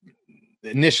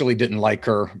initially didn't like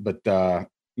her, but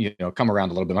come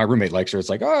around a little bit. My roommate likes her. It's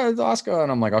like, oh, it's Asuka.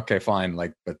 And I'm like, okay, fine.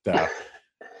 Like, but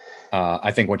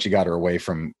I think once you got her away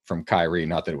from Kyrie,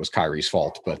 not that it was Kyrie's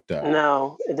fault, but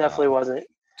no, it definitely wasn't.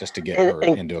 Just to get her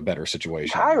into a better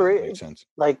situation. Kyrie, makes sense.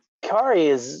 Like Kyrie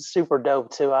is super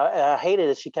dope too. I hated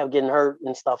that she kept getting hurt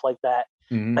and stuff like that.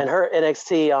 Mm-hmm. And her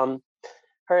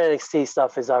NXT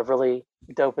stuff is really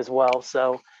dope as well.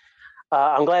 So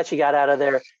I'm glad she got out of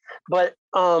there. But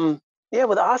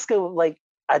with Asuka, like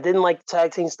I didn't like the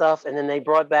tag team stuff, and then they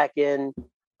brought back in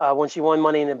when she won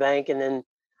Money in the Bank, and then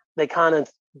they kind of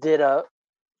did a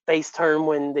face turn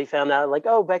when they found out, like,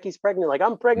 oh, Becky's pregnant. Like,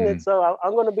 I'm pregnant, so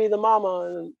I'm going to be the mama,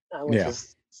 and I was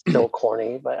just still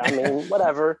corny, but I mean,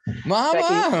 whatever.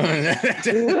 Mama,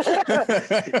 here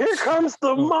comes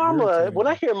the mama. When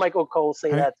I hear Michael Cole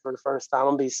say that for the first time,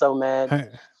 I'm gonna be so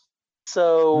mad.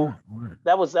 So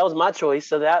that was my choice.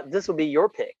 So this would be your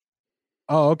pick.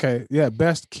 Oh, okay. Yeah,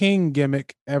 best King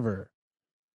gimmick ever.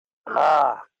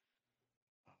 It's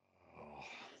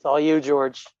all you,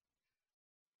 George.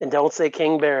 And don't say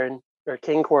King Baron or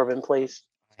King Corbin, please.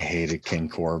 I hated King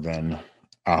Corbin.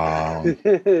 God.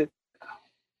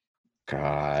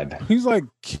 He's like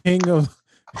king of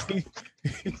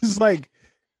he's like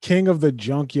king of the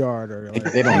junkyard, or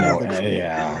like, they don't know.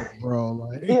 Yeah. Bro,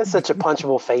 like, he has such a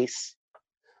punchable face.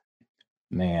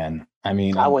 Man, I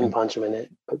mean, I wouldn't punch him in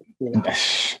it, but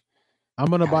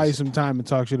I'm gonna buy you some time and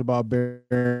talk shit about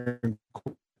Baron.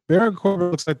 Baron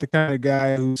Corbin looks like the kind of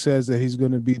guy who says that he's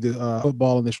going to be the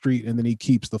football in the street, and then he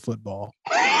keeps the football.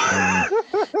 I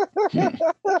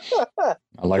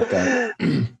like that.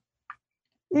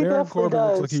 Baron Corbin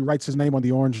looks like he writes his name on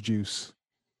the orange juice.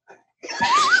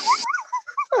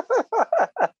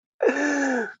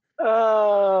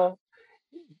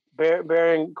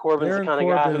 Baron Corbin's the kind of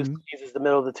guy who squeezes the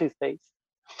middle of the toothpaste.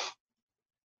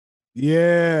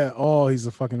 Yeah. Oh, he's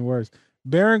the fucking worst.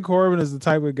 Baron Corbin is the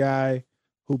type of guy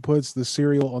who puts the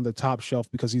cereal on the top shelf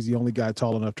because he's the only guy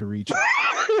tall enough to reach it.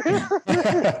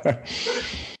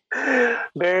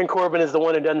 Baron Corbin is the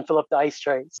one who doesn't fill up the ice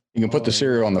trays. You can put the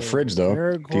cereal on the fridge, though.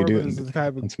 Baron Corbin is the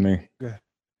type of... That's me.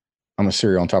 I'm a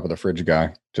cereal on top of the fridge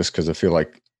guy, just because I feel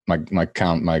like my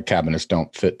cabinets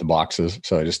don't fit the boxes,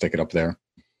 so I just stick it up there.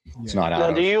 It's not out.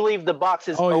 Now, do you leave the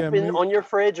boxes open on your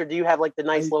fridge, or do you have like the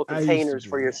nice little containers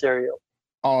for your cereal?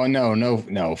 Oh,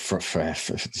 no, for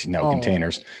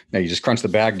containers. No, you just crunch the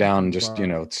bag down and just,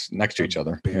 it's next to each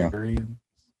other. Yeah.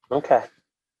 Okay.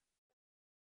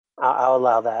 I'll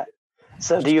allow that.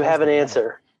 So do you have an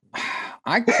answer?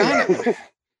 I'm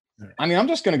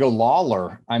just going to go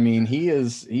Lawler. I mean,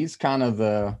 he's kind of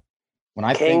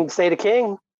say the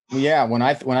king. Yeah. When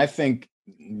I think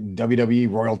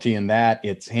WWE royalty and that,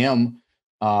 it's him.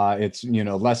 It's,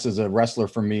 less as a wrestler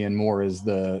for me and more as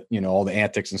the, all the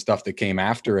antics and stuff that came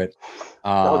after it.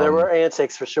 There were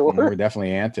antics for sure. There were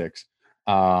definitely antics.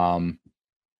 I'm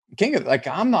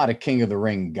not a King of the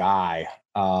Ring guy.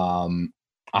 I'm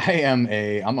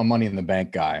a Money in the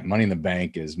Bank guy. Money in the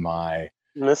Bank is my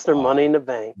Mr. Money in the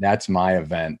Bank. That's my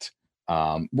event.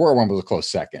 Royal Rumble was a close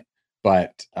second,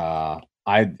 but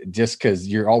I just because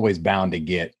you're always bound to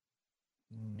get.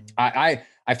 I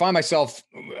find myself,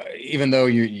 even though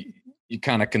you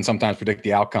kind of can sometimes predict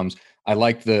the outcomes, I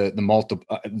like the multiple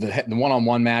the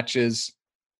one-on-one matches,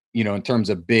 in terms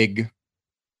of big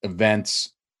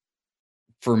events.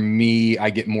 For me, I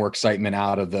get more excitement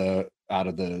out of the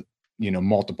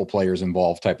multiple players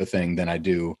involved type of thing than I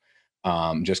do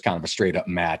just kind of a straight up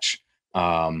match.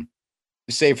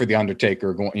 Save for the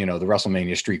Undertaker, the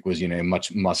WrestleMania streak was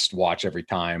much must watch every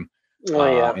time.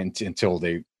 Until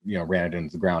they ran it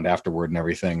into the ground afterward and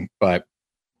everything. But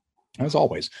as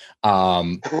always,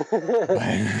 you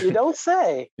don't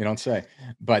say.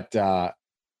 But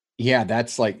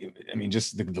that's like,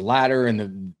 just the ladder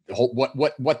and the whole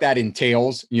what that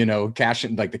entails.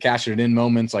 Cashing it in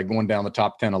moments, like going down the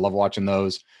top 10. I love watching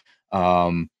those.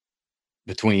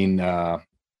 Between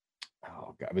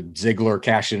Ziggler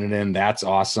cashing it in, that's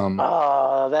awesome.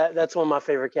 Oh, that's one of my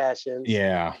favorite cash-ins.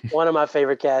 Yeah, one of my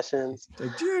favorite cash-ins.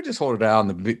 Like, you just hold it out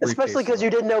in the especially because you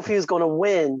didn't know if he was going to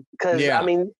win. Because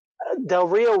Del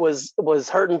Rio was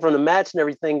hurting from the match and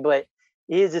everything, but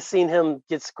you had just seen him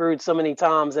get screwed so many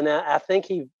times, and I think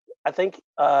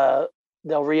Del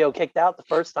Rio kicked out the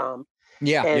first time,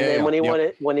 Yeah. And then when he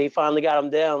yep. when he finally got him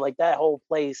down, like that whole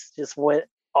place just went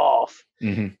off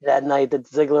Mhm. that night. That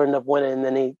Ziggler ended up winning, and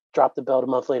then he dropped the belt a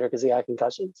month later because he had a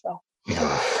concussion. So,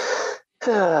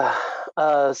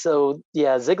 so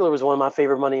yeah, Ziggler was one of my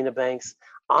favorite Money in the Banks.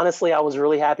 Honestly, I was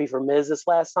really happy for Miz this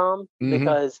last time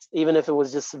because even if it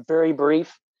was just very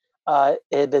brief, it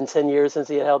had been 10 years since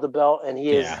he had held the belt, and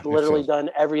he has literally done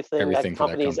everything that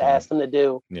company's asked him to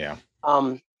do. Yeah.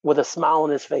 With a smile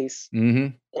on his face,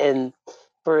 and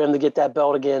for him to get that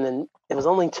belt again, and it was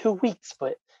only 2 weeks,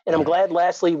 and I'm glad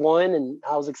Lashley won, and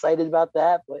I was excited about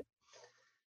that.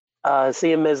 But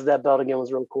seeing Miz that belt again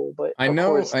was real cool. But I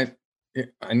know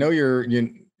you're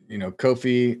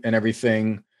Kofi and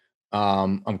everything.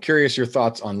 I'm curious your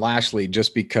thoughts on Lashley,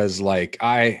 just because like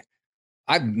I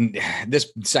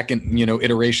this second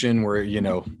iteration where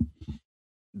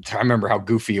I remember how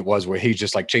goofy it was where he's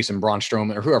just like chasing Braun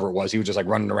Strowman or whoever it was. He was just like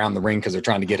running around the ring because they're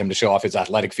trying to get him to show off his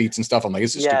athletic feats and stuff. I'm like,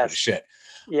 this is stupid as shit.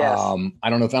 Yes. I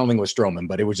don't think it was Strowman,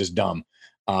 but it was just dumb.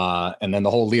 And then the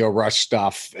whole Leo Rush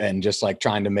stuff and just like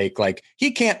trying to make like,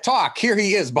 he can't talk. Here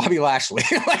he is, Bobby Lashley.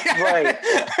 Right.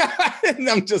 And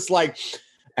I'm just like,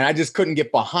 and I just couldn't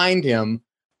get behind him.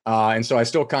 And so I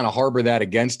still kind of harbor that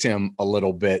against him a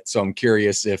little bit. So I'm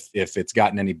curious if it's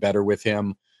gotten any better with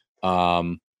him.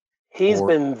 He's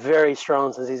been very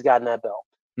strong since he's gotten that belt,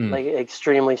 like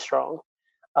extremely strong.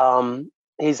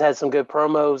 He's had some good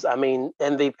promos. I mean,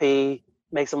 MVP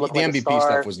makes him look like a star. The MVP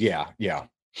stuff was, yeah.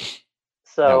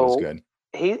 So that was good.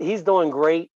 He's doing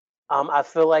great. I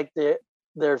feel like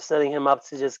they're setting him up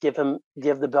to just give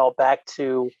the belt back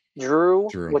to Drew,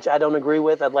 which I don't agree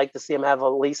with. I'd like to see him have at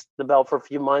least the belt for a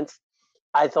few months.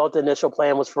 I thought the initial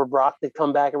plan was for Brock to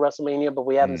come back at WrestleMania, but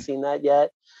we haven't seen that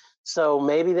yet. So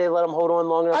maybe they let him hold on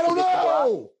long enough. I don't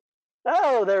know.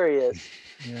 Oh, there he is.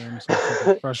 Yeah, I'm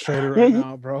so frustrated right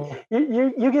now, bro.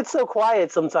 You get so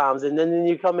quiet sometimes, and then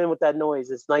you come in with that noise.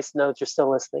 It's nice to know that you're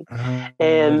still listening.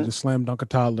 And just slam dunk a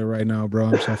toddler right now, bro.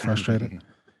 I'm so frustrated.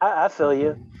 I feel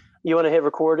you. You want to hit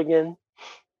record again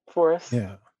for us?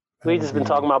 Yeah. We've just been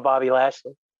talking about Bobby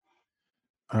Lashley.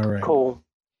 All right. Cool.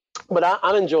 But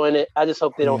I'm enjoying it. I just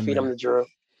hope they don't feed him to Drew.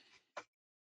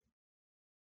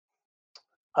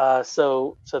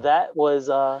 So that was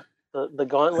the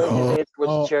Gauntlet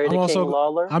versus Jerry the King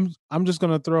Lawler. I'm just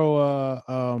gonna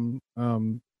throw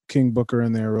King Booker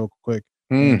in there real quick,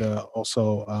 and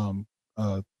also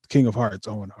King of Hearts,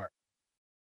 Owen Hart.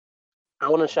 I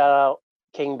want to shout out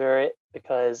King Barrett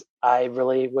because I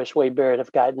really wish Wade Barrett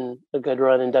have gotten a good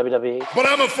run in WWE. But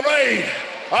I'm afraid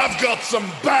I've got some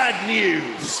bad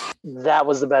news. That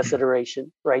was the best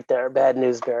iteration right there. Bad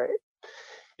news, Barrett.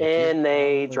 And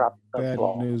they dropped the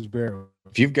ball. Bad news, Barrett.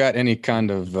 If you've got any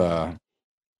kind of,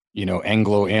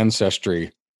 Anglo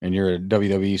ancestry and you're a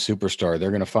WWE superstar, they're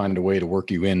going to find a way to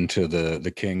work you into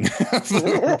the king.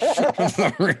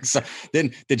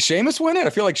 Did Sheamus win it? I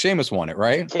feel like Sheamus won it,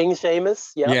 right? King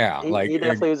Sheamus. Yep. Yeah. He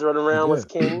definitely was running around with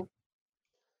King.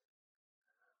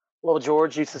 Well,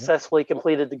 George, you successfully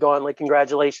completed the gauntlet.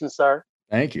 Congratulations, sir.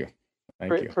 Thank you.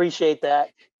 Thank you. Appreciate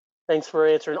that. Thanks for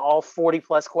answering all 40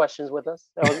 plus questions with us.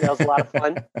 That was a lot of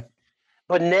fun.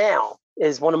 But now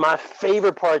is one of my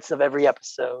favorite parts of every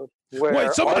episode.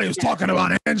 Wait, somebody was talking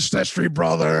about ancestry,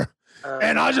 brother.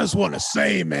 And I just want to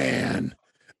say, man,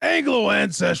 Anglo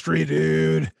ancestry,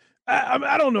 dude.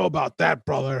 I don't know about that,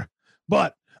 brother.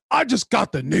 But I just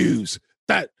got the news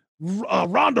that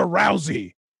Ronda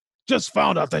Rousey just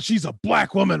found out that she's a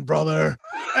black woman, brother.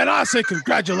 And I say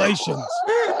congratulations.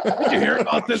 Did you hear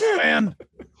about this, man?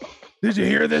 Did you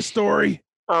hear this story?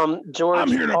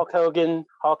 George, Hulk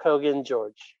Hogan,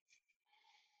 George.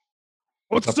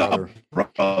 What's up,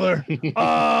 brother?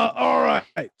 All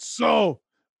right. So,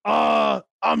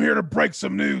 I'm here to break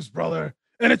some news, brother.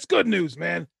 And it's good news,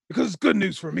 man, because it's good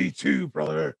news for me too,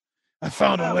 brother. I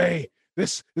found a way.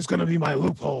 This is going to be my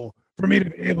loophole for me to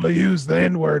be able to use the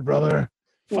N-word, brother.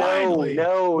 Finally,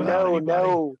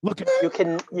 no. Look,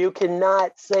 you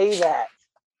cannot say that.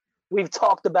 We've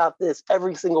talked about this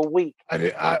every single week.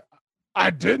 I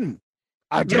didn't.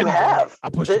 You have. I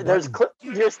pushed there's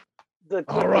the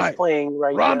clip is playing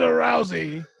right now. Ronda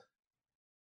Rousey.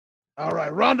 All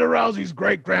right. Ronda Rousey's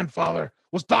great grandfather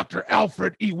was Dr.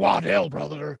 Alfred E. Waddell,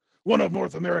 brother. One of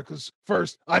North America's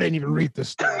first. I didn't even read this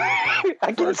story.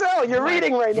 I can tell you're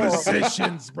reading right now.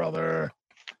 Physicians, brother.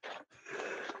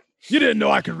 You didn't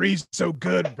know I could read so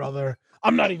good, brother.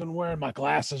 I'm not even wearing my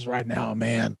glasses right now,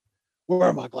 man. Where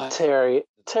are my glasses?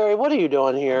 Terry, what are you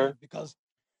doing here? Because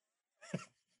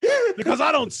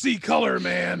I don't see color,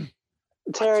 man.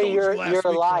 Terry, you're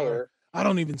a liar. I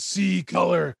don't even see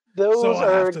color. Those So I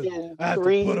are have to- in I have to put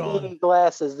 3D on-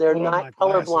 glasses. They're put on not my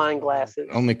glasses, colorblind brother. glasses.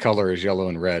 Only color is yellow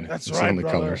and red. That's It's the right, only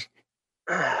brother. colors.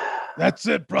 That's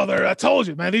it, brother. I told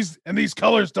you, man. These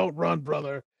colors don't run,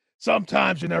 brother.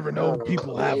 Sometimes you never know what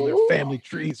people have in their family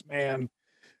trees, man.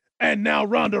 And now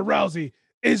Ronda Rousey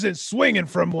isn't swinging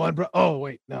from one, bro. Oh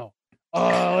wait, no.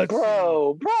 Let's bro,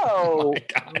 Oh bro, my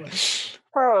God.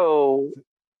 bro.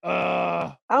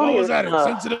 I don't what was even- that?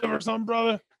 Insensitive or something,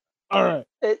 brother? All right.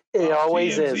 It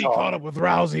always TMZ is. caught Hawk. up with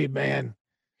Rousey, man.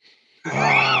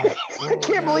 I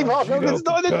can't believe Hulk Hogan's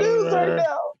doing the news right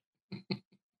now.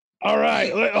 All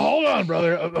right, hold on,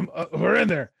 brother. We're in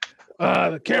there.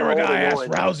 The camera We're guy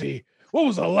holding asked Rousey, "What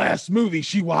was the last movie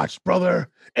she watched, brother?"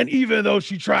 And even though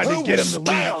she tried to get him to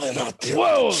leave,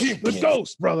 whoa, the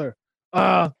ghost, brother.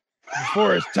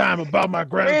 Before his time about my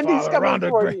Randy's grandfather, coming Ronda.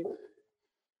 for you.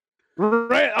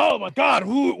 Oh my God,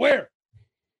 who? Where?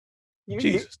 You-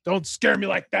 Jesus, don't scare me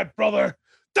like that, brother.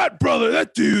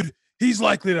 That dude, he's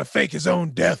likely to fake his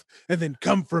own death and then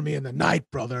come for me in the night,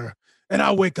 brother. And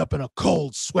I wake up in a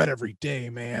cold sweat every day,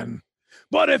 man.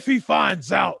 But if he finds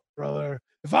out, brother,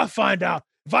 if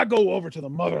I go over to the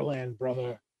motherland,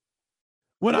 brother,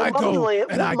 when What I go motherland?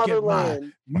 and What I get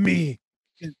motherland? me,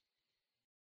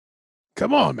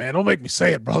 come on, man, don't make me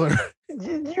say it, brother.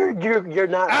 You're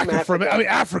not from Africa.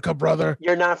 Africa, brother.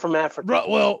 You're not from Africa.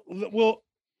 Well,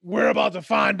 we're about to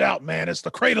find out, man. It's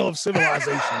the cradle of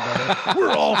civilization, brother.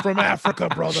 We're all from Africa,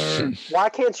 brother. Why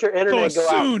can't your So internet as go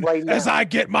soon out right now? as I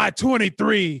get my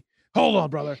 23, hold on,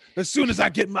 brother. As soon as I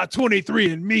get my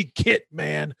 23 and me kit,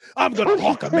 man, I'm gonna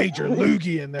hawk a major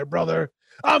loogie in there, brother.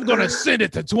 I'm gonna send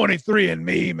it to 23 and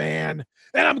me, man.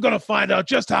 And I'm gonna find out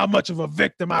just how much of a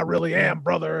victim I really am,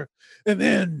 brother. And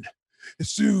then as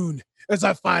soon as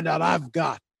I find out I've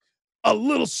got a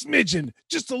little smidgen,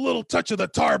 just a little touch of the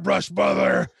tar brush,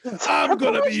 brother, I'm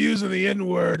gonna be using the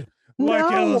N-word like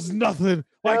it No. was nothing,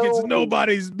 like it's No.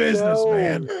 nobody's business, No.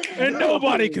 man. And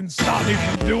nobody can stop me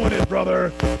from doing it,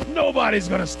 brother. Nobody's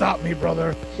gonna stop me,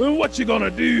 brother. Well, what you gonna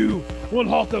do when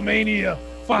Hulkamania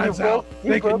finds You broke- out you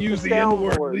they can broke use the the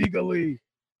N-word soundboard. legally?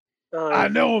 Uh, I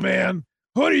know, man.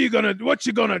 What you gonna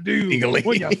do Legally.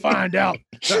 when you find out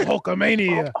that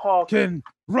Hulkamania Hawk, can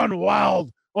run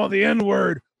wild on the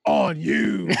N-word on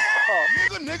you?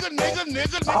 Hawk.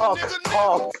 Nigga, Hawk,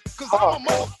 Hawk, Cause Hawk. I'm a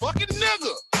motherfucking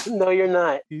nigga. No, you're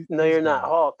not. No, He's you're not. gone.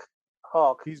 Hawk.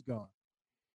 Hawk. He's gone.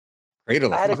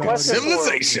 Cradle I had a of question for him.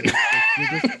 civilization.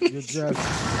 You're just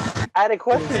I had a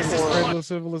question for him. regular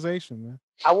civilization, man.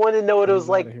 I wanted to know what it was He's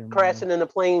like outta here, man. crashing in a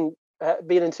plane,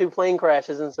 being in 2 plane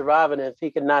crashes and surviving it if he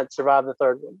could not survive the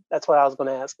third one. That's what I was going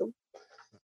to ask him.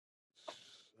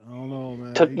 I don't know, man.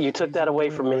 You took He's that on away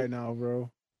the from win me. right now,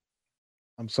 bro.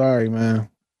 I'm sorry, man.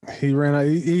 He ran out.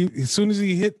 He as soon as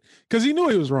he hit, because he knew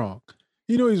he was wrong.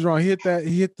 He knew he was wrong. He hit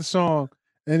the song,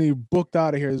 and he booked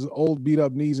out of here. His old beat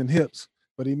up knees and hips,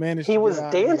 but he managed. He to was get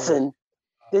out of here. dancing.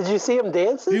 Did you see him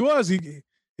dancing? He was. He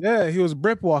was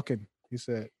brip walking. He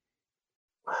said.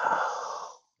 I'd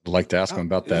like to ask him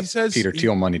about He that says Peter he-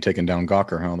 Thiel money taking down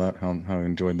Gawker. How he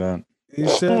enjoyed that.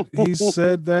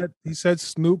 He said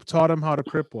Snoop taught him how to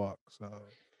crip walk. So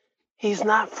He's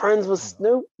not friends with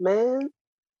Snoop, man.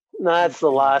 No, that's the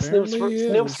lie. Snoop's Apparently he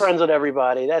Snoop's is. friends with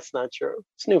everybody. That's not true.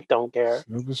 Snoop don't care,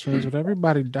 Snoop is friends with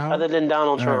everybody, dog. other than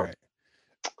Donald All Trump.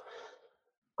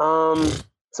 right.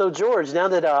 So George, now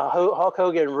that Hulk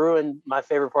Hogan ruined my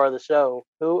favorite part of the show,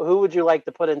 who would you like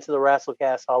to put into the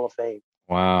WrestleCast Hall of Fame?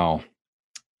 Wow.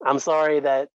 I'm sorry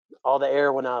that all the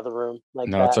air went out of the room like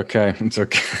No, that. it's okay. It's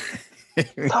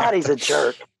okay. Todd, he's a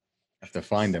jerk. Have to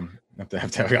find him. Have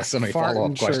to. I got so many Fart follow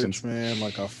in up questions. church, man,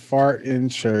 like a fart in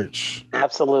church.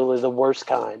 Absolutely the worst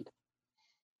kind.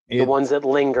 The It- ones that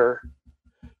linger.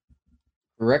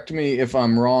 Correct me if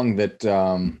I'm wrong that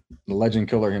the Legend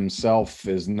Killer himself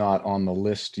is not on the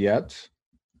list yet.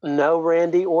 No,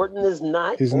 Randy Orton is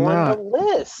not He's on not. the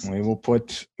list. We will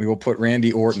put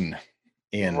Randy Orton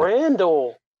in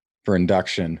Randall. for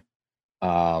induction.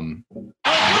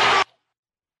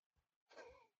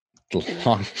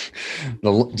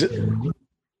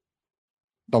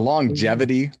 The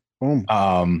longevity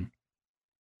Boom.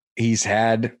 he's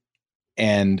had,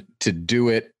 and to do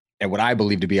it at what I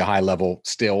believe to be a high level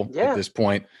still Yeah. at this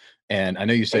point. And I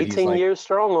know you said 18 he's like, years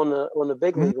strong on the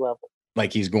big Mhm. league level.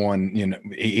 like he's going, you know,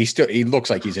 he looks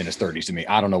like he's in his 30s to me.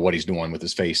 I don't know what he's doing with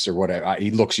his face or whatever.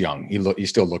 He looks young. He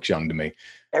still looks young to me.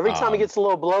 Every time he Um, gets a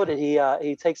little bloated,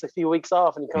 he takes a few weeks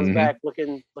off and he comes Mhm. back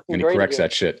looking And he great. corrects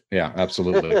that shit. Yeah,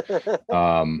 absolutely.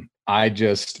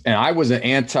 I was an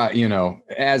anti, you know,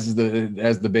 as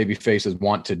the baby faces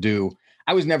want to do.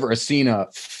 I was never a Cena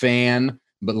fan,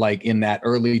 but like in that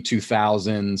early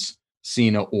 2000s,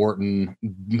 Cena, Orton,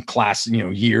 class,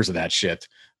 years of that shit.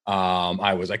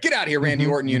 I was like, get out of here, Randy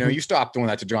Orton. You stop doing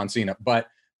that to John Cena. But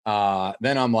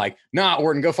then I'm like, nah,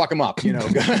 Orton, go fuck him up. You want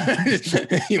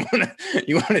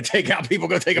to take out people,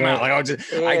 go take them out. Like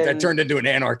I turned into an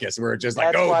anarchist where it's just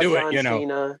like, go do it.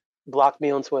 Cena blocked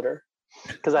me on Twitter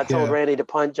because I told Randy to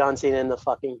punch John Cena in the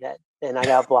fucking head, and I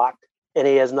got blocked, and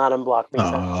he has not unblocked me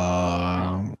since.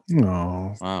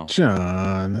 No, wow,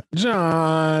 John.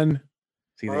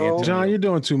 See the answer? John, you're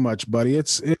doing too much, buddy.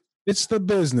 It's the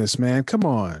business, man. Come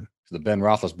on. The Ben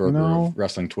Roethlisberger of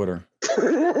wrestling Twitter.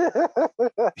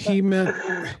 He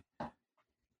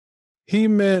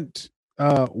meant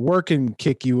work and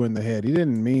kick you in the head. He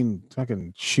didn't mean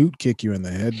fucking shoot kick you in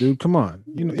the head, dude. Come on.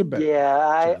 You're better.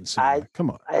 Yeah, come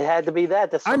on. I had to be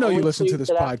that. I know you listen to this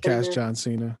podcast, John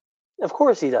Cena. Of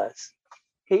course he does.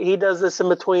 He does this in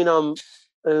between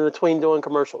doing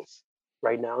commercials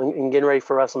right now and getting ready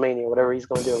for WrestleMania, whatever he's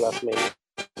going to do at WrestleMania.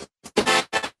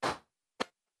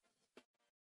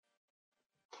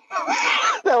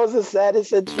 That was the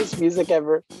saddest entrance music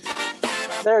ever.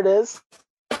 There it is.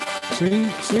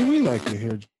 See, we like to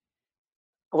hear.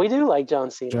 We do like John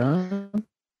Cena. John,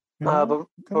 but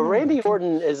Randy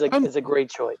Orton is a great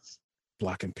choice.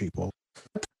 Blocking people.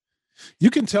 You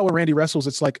can tell when Randy wrestles,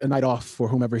 it's like a night off for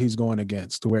whomever he's going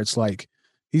against, where it's like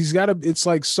it's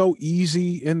like so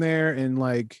easy in there, and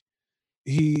like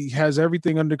he has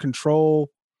everything under control.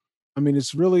 I mean,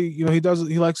 it's really, he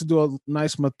likes to do a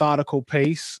nice methodical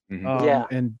pace.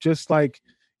 And just like,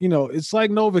 it's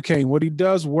like Novocaine. What he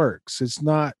does works. It's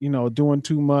not, doing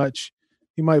too much.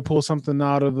 He might pull something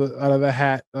out of the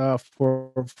hat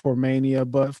for Mania,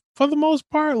 but for the most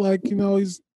part, like,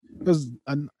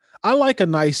 I like a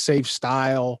nice, safe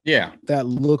style. Yeah. That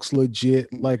looks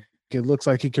legit. Like it looks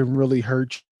like he can really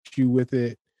hurt you with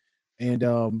it. And,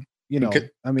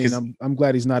 I'm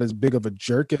glad he's not as big of a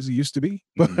jerk as he used to be.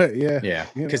 But yeah,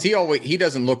 because he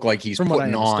doesn't look like he's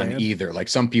putting on either. Like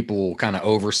some people will kind of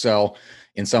oversell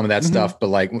in some of that stuff, but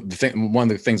like one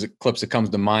of the clips that comes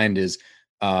to mind is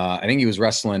I think he was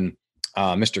wrestling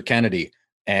Mr. Kennedy,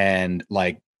 and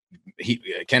like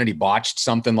Kennedy botched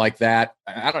something like that.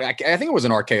 I think it was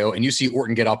an RKO, and you see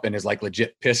Orton get up and is like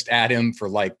legit pissed at him for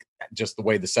like just the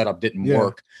way the setup didn't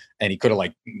work, and he could have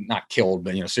like not killed,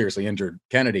 but seriously injured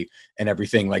Kennedy and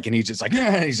everything. Like, and he's just like,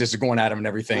 he's just going at him and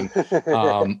everything.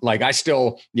 Like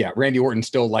Randy Orton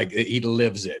still, like, he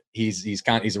lives it. He's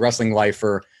a wrestling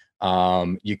lifer.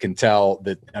 You can tell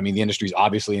that. I mean, the industry's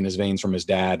obviously in his veins from his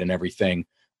dad and everything.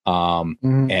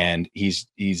 And he's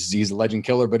a legend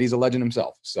killer, but he's a legend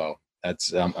himself. So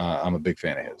that's I'm a big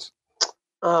fan of his.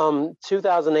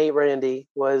 2008 Randy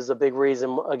was a big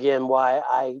reason again why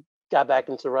I got back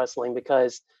into wrestling,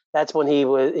 because that's when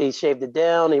he shaved it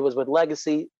down. He was with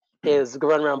Legacy. He was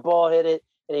running around bald headed,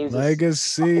 and he was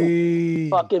Legacy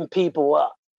fucking people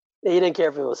up. He didn't care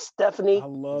if it was Stephanie,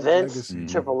 Vince, Legacy.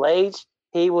 Triple H.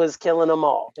 He was killing them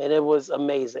all, and it was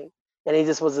amazing. And he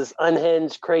just was this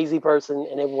unhinged, crazy person,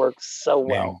 and it worked so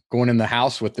well. Man, going in the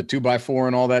house with the 2x4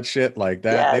 and all that shit like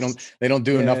that. Yes. They don't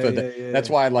do enough of that. Yeah. That's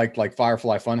why I like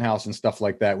Firefly Funhouse and stuff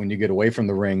like that. When you get away from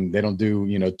the ring, they don't do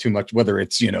too much, whether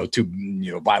it's too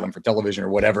violent for television or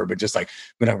whatever. But just like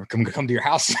whatever, come to your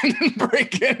house and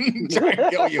break in, try and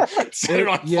kill you, set it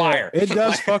on fire. It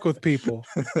does fuck with people.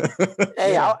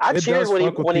 Hey, I cheered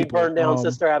when he burned down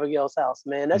Sister Abigail's house.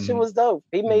 Man, that shit was dope.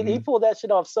 He pulled that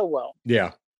shit off so well.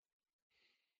 Yeah.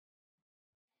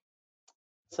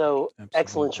 So Absolutely.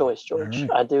 Excellent choice, George.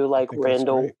 Right. I do like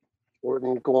Randall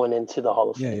Orton going into the Hall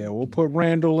of Fame. Yeah, we'll put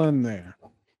Randall in there.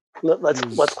 Let's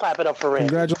clap it up for Randall.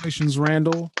 Congratulations,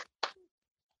 Randall.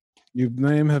 Your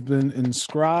name have been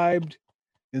inscribed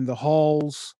in the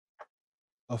halls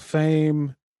of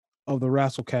fame of the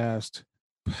Wrestlecast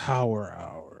Power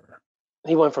Hour.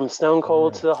 He went from Stone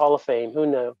Cold to the Hall of Fame. Who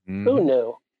knew? Who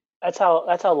knew? That's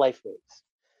how life moves.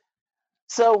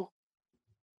 So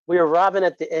we are arriving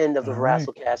at the end of the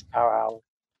Wrestlecast Power Hour,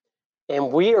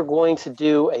 and we are going to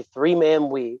do a 3-man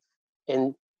weave.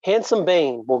 And Handsome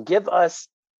Bane will give us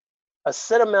a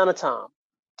set amount of time.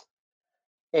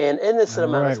 And in this set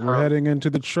amount of time, we're heading into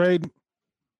the trade.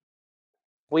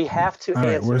 We have to answer.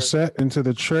 Right, we're set into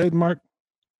the trademark.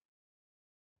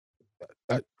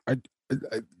 All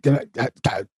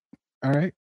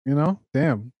right,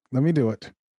 damn. Let me do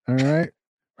it. All right,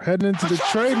 we're heading into the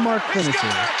trademark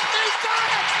finisher.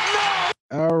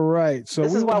 All right, so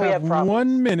this is why we have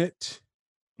 1 minute.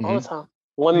 All the time.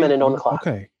 1 minute on the clock.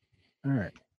 Okay. All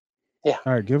right. Yeah.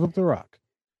 All right. Give up the rock.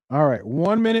 All right.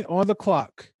 1 minute on the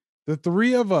clock. The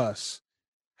three of us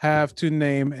have to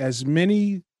name as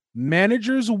many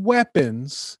managers'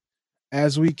 weapons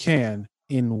as we can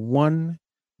in 1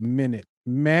 minute.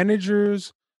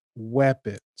 managers'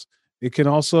 weapons. We can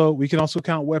also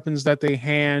count weapons that they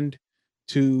hand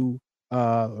to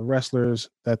wrestlers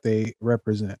that they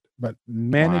represent. But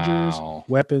managers' Wow.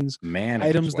 weapons, Managers'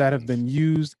 items that have weapons. been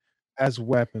used as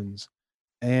weapons,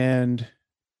 and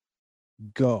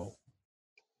go.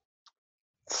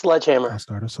 Sledgehammer. I'll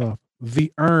start us off.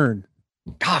 The urn.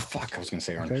 God, fuck. I was gonna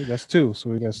say urn. Okay, that's two. So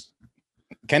we got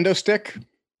Kendo stick.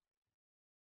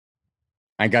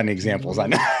 I ain't got any examples. I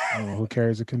know. I don't know who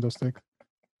carries a kendo stick.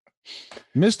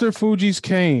 Mr. Fuji's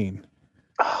cane.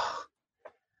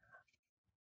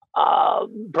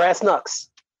 Brass knucks.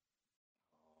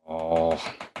 Oh,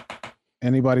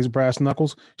 Anybody's brass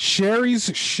knuckles.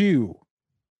 Sherry's shoe.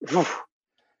 God.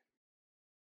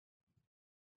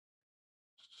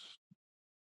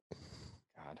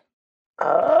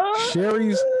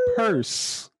 Sherry's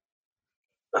purse.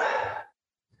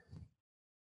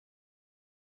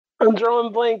 I'm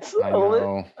drawing blanks. I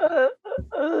know.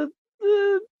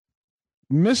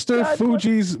 Mr. God,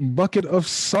 Fuji's bucket of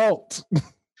salt.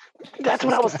 That's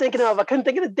what I was thinking of. I couldn't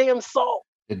think of the damn salt.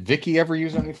 Did Vicky ever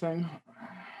use anything?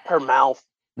 Her mouth.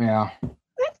 Yeah.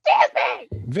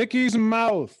 Vicky's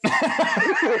mouth.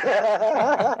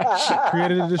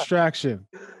 Created a distraction.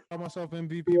 I call myself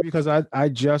MVP because I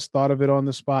just thought of it on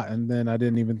the spot and then I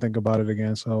didn't even think about it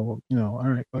again. So, all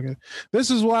right. Okay. This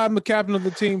is why I'm the captain of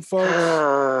the team, folks.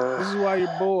 This is why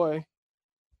your boy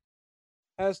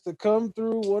has to come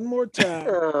through one more time.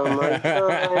 Oh my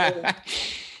God.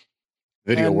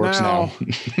 Video And works now.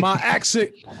 My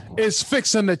accent is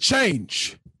fixing to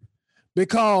change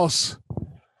because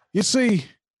you see,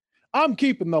 I'm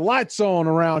keeping the lights on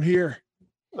around here.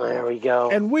 There we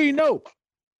go. And we know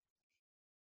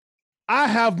I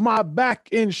have my back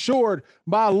insured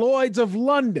by Lloyd's of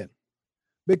London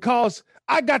because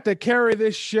I got to carry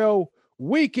this show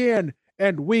week in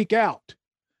and week out,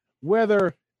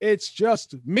 whether it's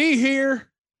just me here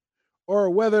or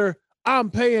whether I'm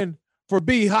paying for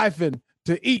B-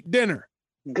 to eat dinner.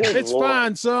 Good It's Lord.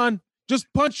 fine, son. Just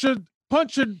punch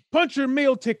your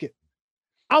meal ticket.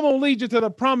 I'm gonna lead you to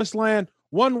the promised land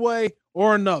one way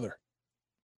or another.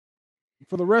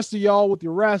 For the rest of y'all with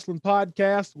your wrestling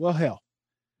podcast, well, hell,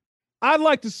 I'd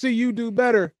like to see you do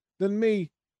better than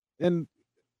me and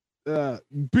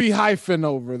B-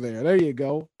 over there. There you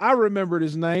go. I remembered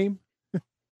his name.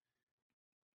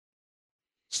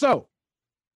 So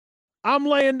I'm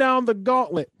laying down the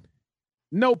gauntlet,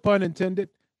 no pun intended,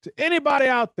 to anybody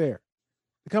out there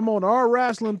to come on our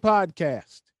wrestling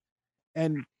podcast,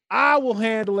 and I will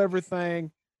handle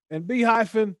everything. And B-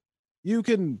 you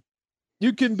can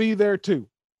be there too.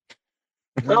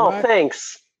 Oh, All right?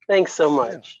 thanks. Thanks so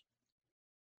much.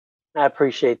 I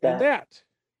appreciate And that.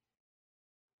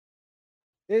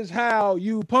 that is how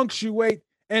you punctuate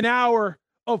an hour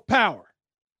of power.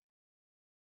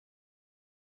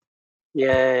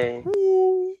 Yay.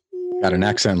 Got an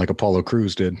accent like Apollo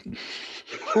Crews did.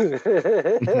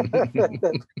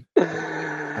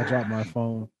 I dropped my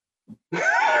phone.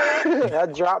 I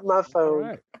dropped my All phone.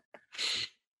 right.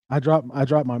 I dropped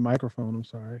my microphone. I'm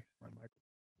sorry.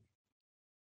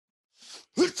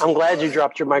 I'm glad you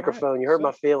dropped your microphone. You hurt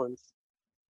my feelings.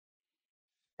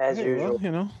 As Hey, usual.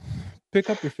 well, pick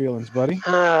up your feelings, buddy.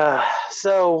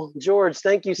 So, George,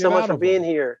 thank you so Get much out for of being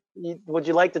here. Would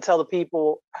you like to tell the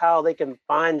people how they can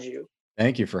find you?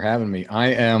 Thank you for having me. I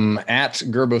am at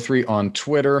Gerbo3 on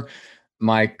Twitter.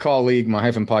 My colleague, my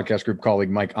Hyphen podcast group colleague,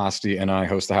 Mike Osti, and I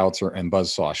host the Howitzer and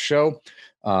Buzzsaw show,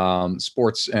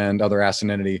 sports and other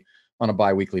asininity on a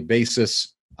bi-weekly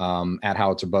basis. At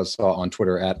Howitzer Buzzsaw on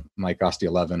Twitter, at Mike Osti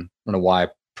 11. I don't know why I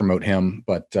promote him,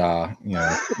 but he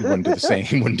wouldn't do the same.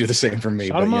 He wouldn't do the same for me.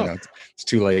 Shout him up. It's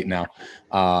too late now.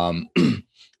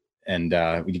 And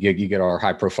you get our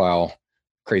high profile,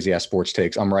 crazy ass sports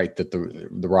takes. I'm right that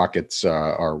the Rockets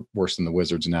are worse than the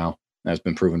Wizards now. That's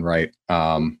been proven right.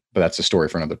 But that's a story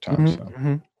for another time. So.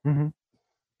 Mm-hmm. Mm-hmm.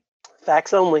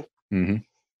 Facts only. Mm-hmm.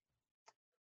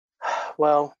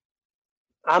 Well,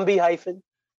 I'm B-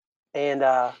 and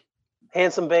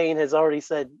Handsome Bane has already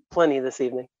said plenty this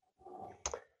evening.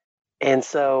 And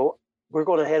so we're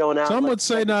going to head on out. Some would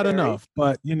say not enough,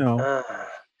 but we're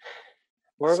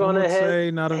going to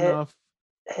say not enough.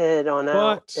 Head on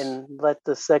out and let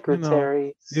the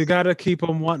secretary. You got to keep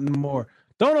them wanting more.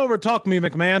 Don't overtalk me,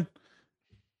 McMahon.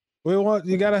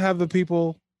 You got to have the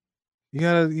people. You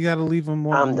got to leave them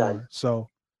wanting more. Done. So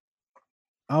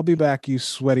I'll be back, you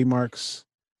sweaty marks,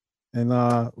 and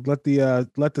let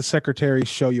the secretary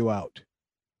show you out.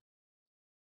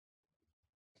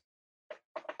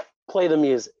 Play the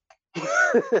music.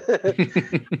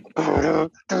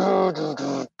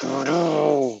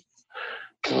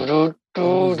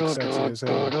 Sexy as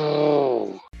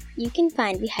hell. You can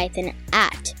find Behython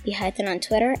at Behython on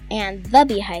Twitter and The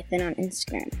Behython on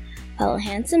Instagram. Follow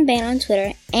Handsome Bane on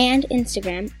Twitter and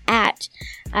Instagram at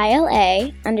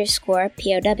ILA_POW.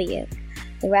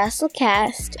 The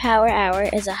Rasslecast Power Hour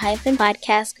is a Hyphen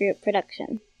podcast group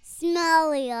production.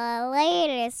 Smell you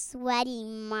later, sweaty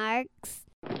marks.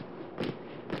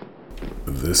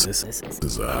 This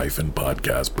is a Hyphen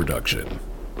podcast production.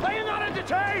 Are you not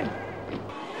entertained?